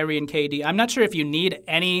with Kyrie and KD. I'm not sure if you need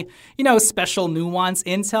any, special nuance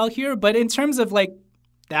intel here, but in terms of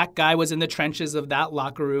that guy was in the trenches of that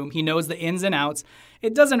locker room. He knows the ins and outs.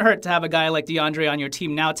 It doesn't hurt to have a guy like DeAndre on your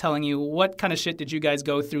team now telling you, what kind of shit did you guys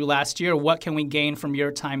go through last year? What can we gain from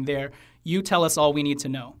your time there? You tell us all we need to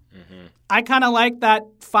know. I kind of like that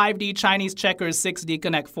 5D Chinese checkers, 6D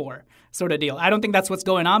Connect 4 sort of deal. I don't think that's what's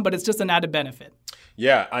going on, but it's just an added benefit.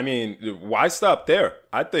 Yeah, I mean, why stop there?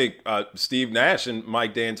 I think Steve Nash and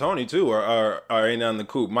Mike D'Antoni, too, are in on the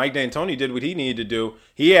coup. Mike D'Antoni did what he needed to do.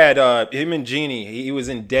 He had him and Genie. He was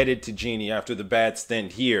indebted to Genie after the bad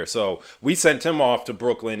stint here. So we sent him off to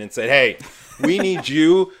Brooklyn and said, hey, we need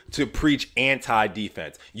you to preach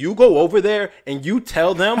anti-defense. You go over there and you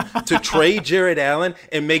tell them to trade Jared Allen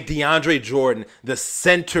and make Deandre Jordan the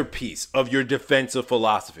centerpiece of your defensive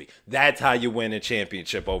philosophy. That's how you win a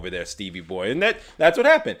championship over there, Stevie boy. And that's what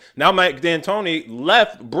happened. Now Mike D'Antoni left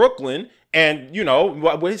Brooklyn, and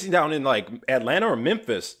what is he down in like Atlanta or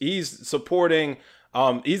Memphis? He's supporting.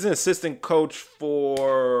 He's an assistant coach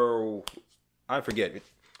for I forget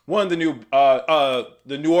one of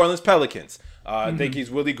the New Orleans Pelicans. I think he's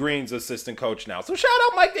Willie Green's assistant coach now. So shout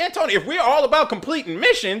out Mike D'Antoni. If we're all about completing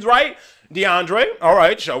missions, right, Deandre? All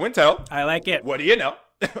right, show and tell. I like it. What do you know?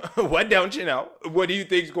 What don't you know? What do you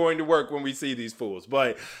think's going to work when we see these fools?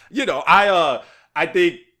 But I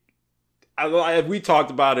think, we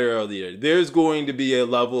talked about it earlier, there's going to be a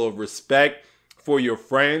level of respect for your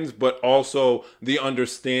friends, but also the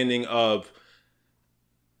understanding of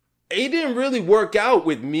it didn't really work out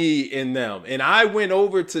with me and them. And I went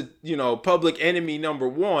over to, public enemy number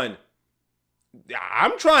one.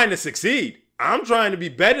 I'm trying to succeed. I'm trying to be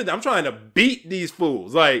better. I'm trying to beat these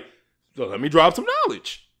fools. So let me drop some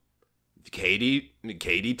knowledge.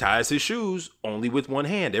 KD ties his shoes only with one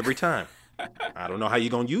hand every time. I don't know how you're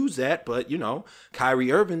going to use that, but,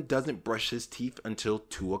 Kyrie Irving doesn't brush his teeth until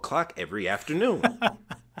 2 o'clock every afternoon.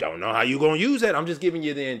 Don't know how you're going to use that. I'm just giving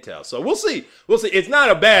you the intel. So we'll see. It's not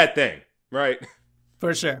a bad thing, right?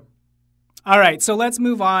 For sure. All right, so let's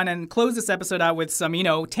move on and close this episode out with some,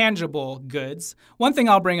 tangible goods. One thing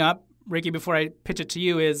I'll bring up, Ricky, before I pitch it to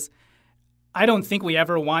you is I don't think we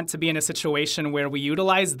ever want to be in a situation where we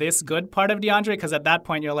utilize this good part of Deandre, because at that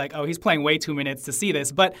point you're like, oh, he's playing way 2 minutes to see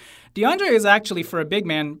this. But Deandre is actually, for a big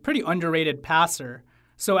man, pretty underrated passer.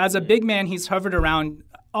 So as a big man, he's hovered around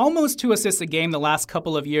almost 2 assists a game the last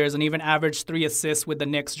couple of years and even averaged 3 assists with the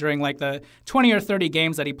Knicks during like the 20 or 30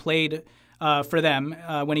 games that he played for them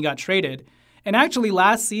when he got traded. And actually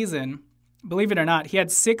last season, believe it or not, he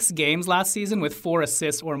had 6 games last season with 4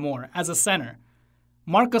 assists or more as a center.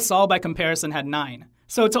 Marc Gasol, by comparison, had 9.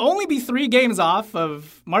 So to only be 3 games off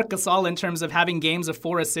of Marc Gasol in terms of having games of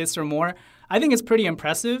 4 assists or more, I think it's pretty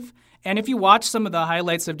impressive. And if you watch some of the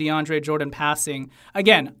highlights of DeAndre Jordan passing,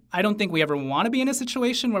 again, I don't think we ever want to be in a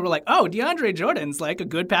situation where we're like, oh, DeAndre Jordan's like a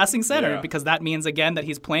good passing center, because that means, again, that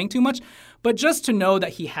he's playing too much. But just to know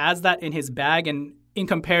that he has that in his bag, and in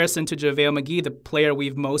comparison to JaVale McGee, the player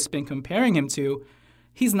we've most been comparing him to,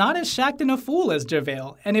 he's not as shacked and a fool as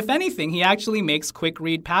JaVale. And if anything, he actually makes quick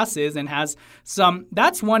read passes and has some.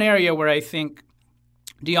 That's one area where I think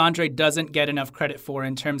DeAndre doesn't get enough credit for,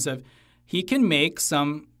 in terms of he can make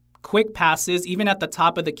some quick passes even at the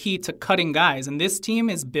top of the key to cutting guys. And this team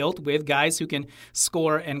is built with guys who can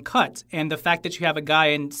score and cut. And the fact that you have a guy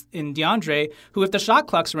in DeAndre who, if the shot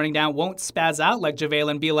clock's running down, won't spaz out like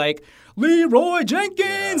JaVale and be like, Leroy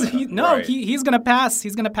Jenkins. He's going to pass.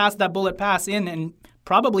 He's going to pass that bullet pass in and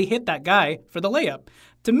probably hit that guy for the layup.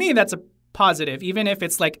 To me, that's a positive, even if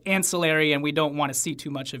it's like ancillary and we don't want to see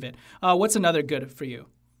too much of it. What's another good for you?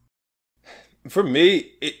 For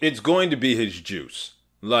me, it's going to be his juice.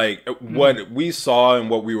 Like what we saw and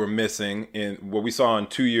what we were missing, in what we saw in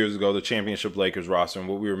 2 years ago, the championship Lakers roster, and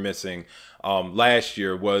what we were missing last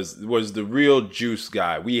year was the real juice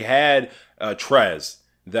guy. We had Trez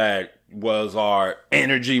that was our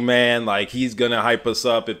energy man. Like, he's going to hype us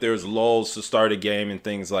up if there's lulls to start a game and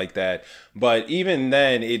things like that. But even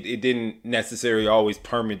then, it didn't necessarily always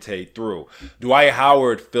permutate through. Dwight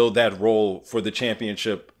Howard filled that role for the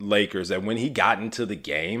championship Lakers. And when he got into the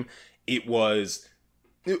game, it was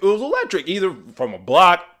electric, either from a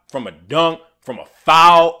block, from a dunk, from a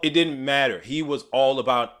foul. It didn't matter. He was all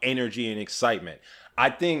about energy and excitement. I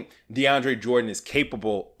think DeAndre Jordan is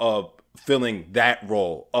capable of filling that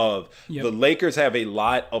role of the Lakers have a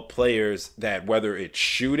lot of players that, whether it's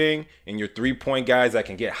shooting and your 3-point guys that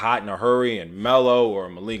can get hot in a hurry, and Melo or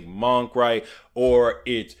Malik Monk, right? Or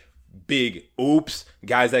it's big oops,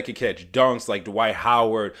 guys that can catch dunks like Dwight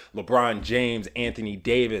Howard, LeBron James, Anthony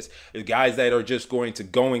Davis, guys that are just going to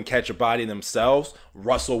go and catch a body themselves,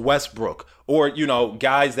 Russell Westbrook, or,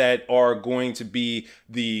 guys that are going to be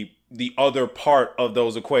the the other part of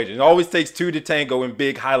those equations. It always takes two to tango in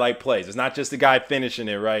big highlight plays. It's not just the guy finishing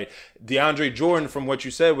it, right? DeAndre Jordan, from what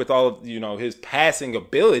you said, with all of, his passing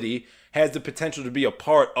ability, has the potential to be a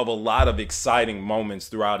part of a lot of exciting moments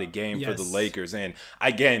throughout a game for the Lakers. And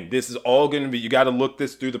again, this is all going to be, you got to look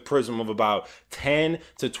this through the prism of about 10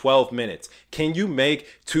 to 12 minutes. Can you make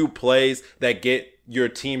two plays that get your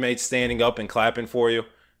teammates standing up and clapping for you?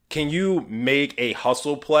 Can you make a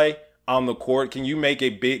hustle play on the court? Can you make a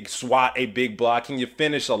big swat, a big block? Can you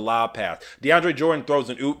finish a lob pass? DeAndre Jordan throws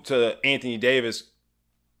an oop to Anthony Davis.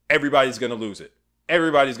 Everybody's going to lose it.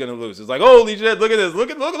 Everybody's going to lose. It's like, holy shit, look at this. Look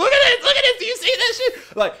at this. Do you see that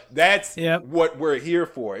shit? Like, that's what we're here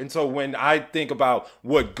for. And so when I think about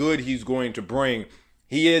what good he's going to bring,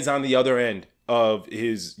 he is on the other end of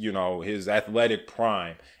his, his athletic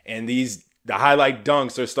prime. And the highlight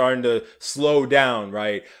dunks are starting to slow down,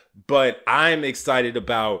 right? But I'm excited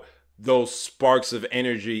about those sparks of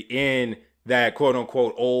energy in that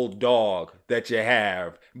quote-unquote old dog that you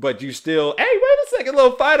have, but you still, hey, wait a second,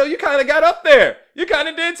 little Fido, you kind of got up there. You kind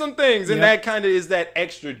of did some things, and that kind of is that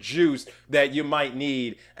extra juice that you might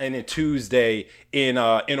need in a Tuesday in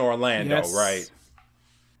Orlando, right?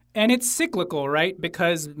 And it's cyclical, right?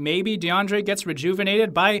 Because maybe DeAndre gets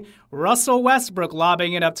rejuvenated by Russell Westbrook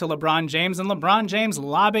lobbing it up to LeBron James, and LeBron James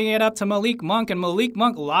lobbing it up to Malik Monk, and Malik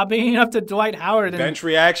Monk lobbing it up to Dwight Howard. Bench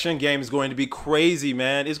reaction game is going to be crazy,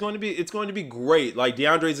 man. It's going to be great. Like,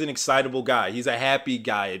 DeAndre's an excitable guy. He's a happy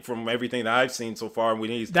guy from everything that I've seen so far.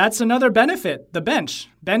 That's another benefit, the bench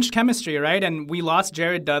chemistry, right? And we lost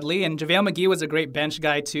Jared Dudley, and JaVale McGee was a great bench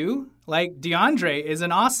guy too. Like, DeAndre is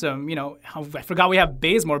an awesome, I forgot we have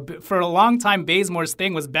Bazemore. For a long time, Bazemore's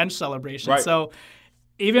thing was bench celebration. Right. So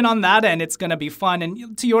even on that end, it's going to be fun.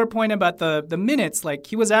 And to your point about the minutes, like,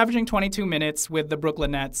 he was averaging 22 minutes with the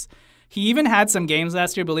Brooklyn Nets. He even had some games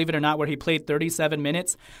last year, believe it or not, where he played 37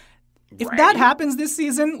 minutes. If that happens this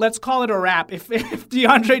season, let's call it a wrap. If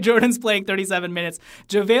DeAndre Jordan's playing 37 minutes,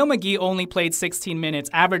 JaVale McGee only played 16 minutes,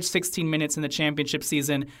 averaged 16 minutes in the championship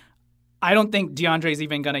season. I don't think DeAndre's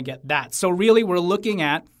even going to get that. So really, we're looking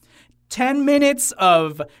at 10 minutes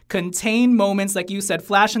of contained moments, like you said,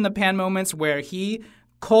 flash-in-the-pan moments where he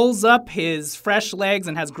culls up his fresh legs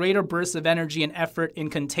and has greater bursts of energy and effort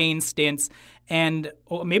in contained stints, and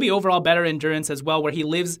maybe overall better endurance as well, where he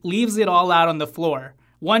leaves it all out on the floor.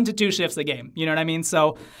 1 to 2 shifts a game. You know what I mean?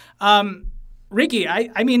 So, Ricky,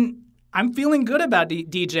 I mean, I'm feeling good about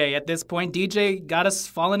DJ at this point. DJ got us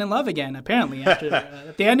falling in love again, apparently, after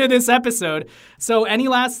at the end of this episode. So any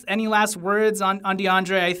last words on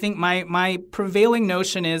DeAndre? I think my prevailing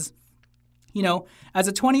notion is, as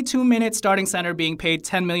a 22-minute starting center being paid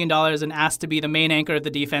 $10 million and asked to be the main anchor of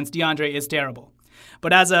the defense, DeAndre is terrible.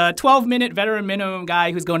 But as a 12-minute veteran minimum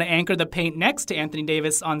guy who's going to anchor the paint next to Anthony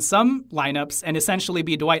Davis on some lineups and essentially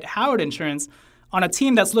be Dwight Howard insurance on a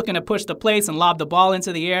team that's looking to push the place and lob the ball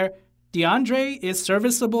into the air, DeAndre is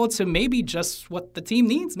serviceable to maybe just what the team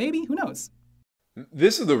needs. Maybe. Who knows?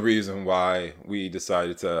 This is the reason why we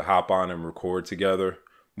decided to hop on and record together.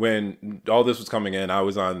 When all this was coming in, I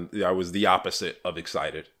was the opposite of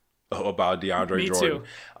excited about DeAndre Jordan. Me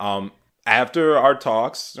too. After our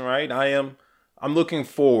talks, right, I'm looking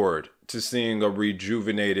forward to seeing a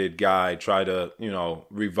rejuvenated guy try to,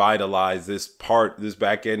 revitalize this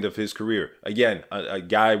back end of his career. Again, a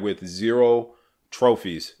guy with 0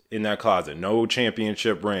 trophies in that closet, no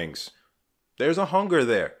championship rings. There's a hunger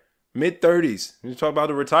there. Mid-30s. You talk about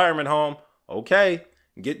a retirement home. Okay,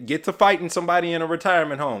 get to fighting somebody in a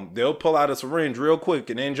retirement home. They'll pull out a syringe real quick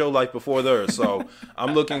and end your life before theirs. So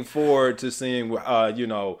I'm looking forward to seeing,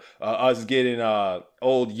 us getting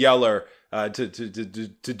old Yeller to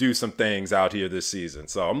do some things out here this season.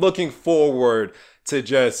 So I'm looking forward to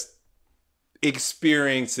just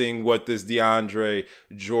experiencing what this DeAndre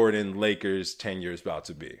Jordan Lakers tenure is about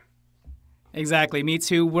to be. Exactly. Me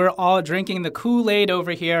too. We're all drinking the Kool-Aid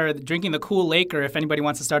over here, drinking the Kool Laker. If anybody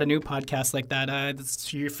wants to start a new podcast like that,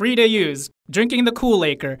 you're free to use. Drinking the Kool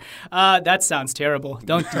Laker. That sounds terrible.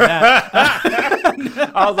 Don't do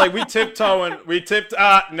that. I was like, we tiptoeing.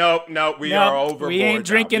 Nope. We are overboard. We ain't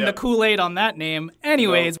drinking the Kool-Aid on that name.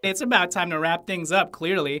 Anyways, It's about time to wrap things up,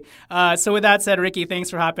 clearly. So with that said, Ricky, thanks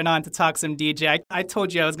for hopping on to talk some DJ. I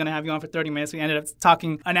told you I was going to have you on for 30 minutes. We ended up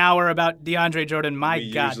talking an hour about DeAndre Jordan. My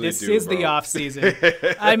God, this is the off season.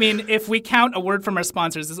 I mean, if we count a word from our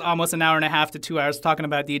sponsors, this is almost an hour and a half to 2 hours talking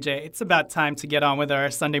about DJ. It's about time to get on with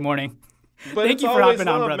our Sunday morning. But Thank you for hopping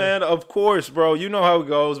on, brother. Man, of course, bro. You know how it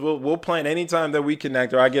goes. We'll plan anytime that we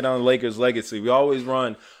connect or I get on Lakers Legacy. We always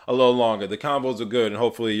run a little longer. The combos are good, and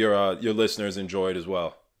hopefully your listeners enjoy it as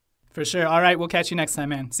well. For sure. All right, we'll catch you next time,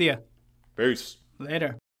 man. See ya. Peace.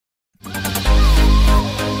 Later.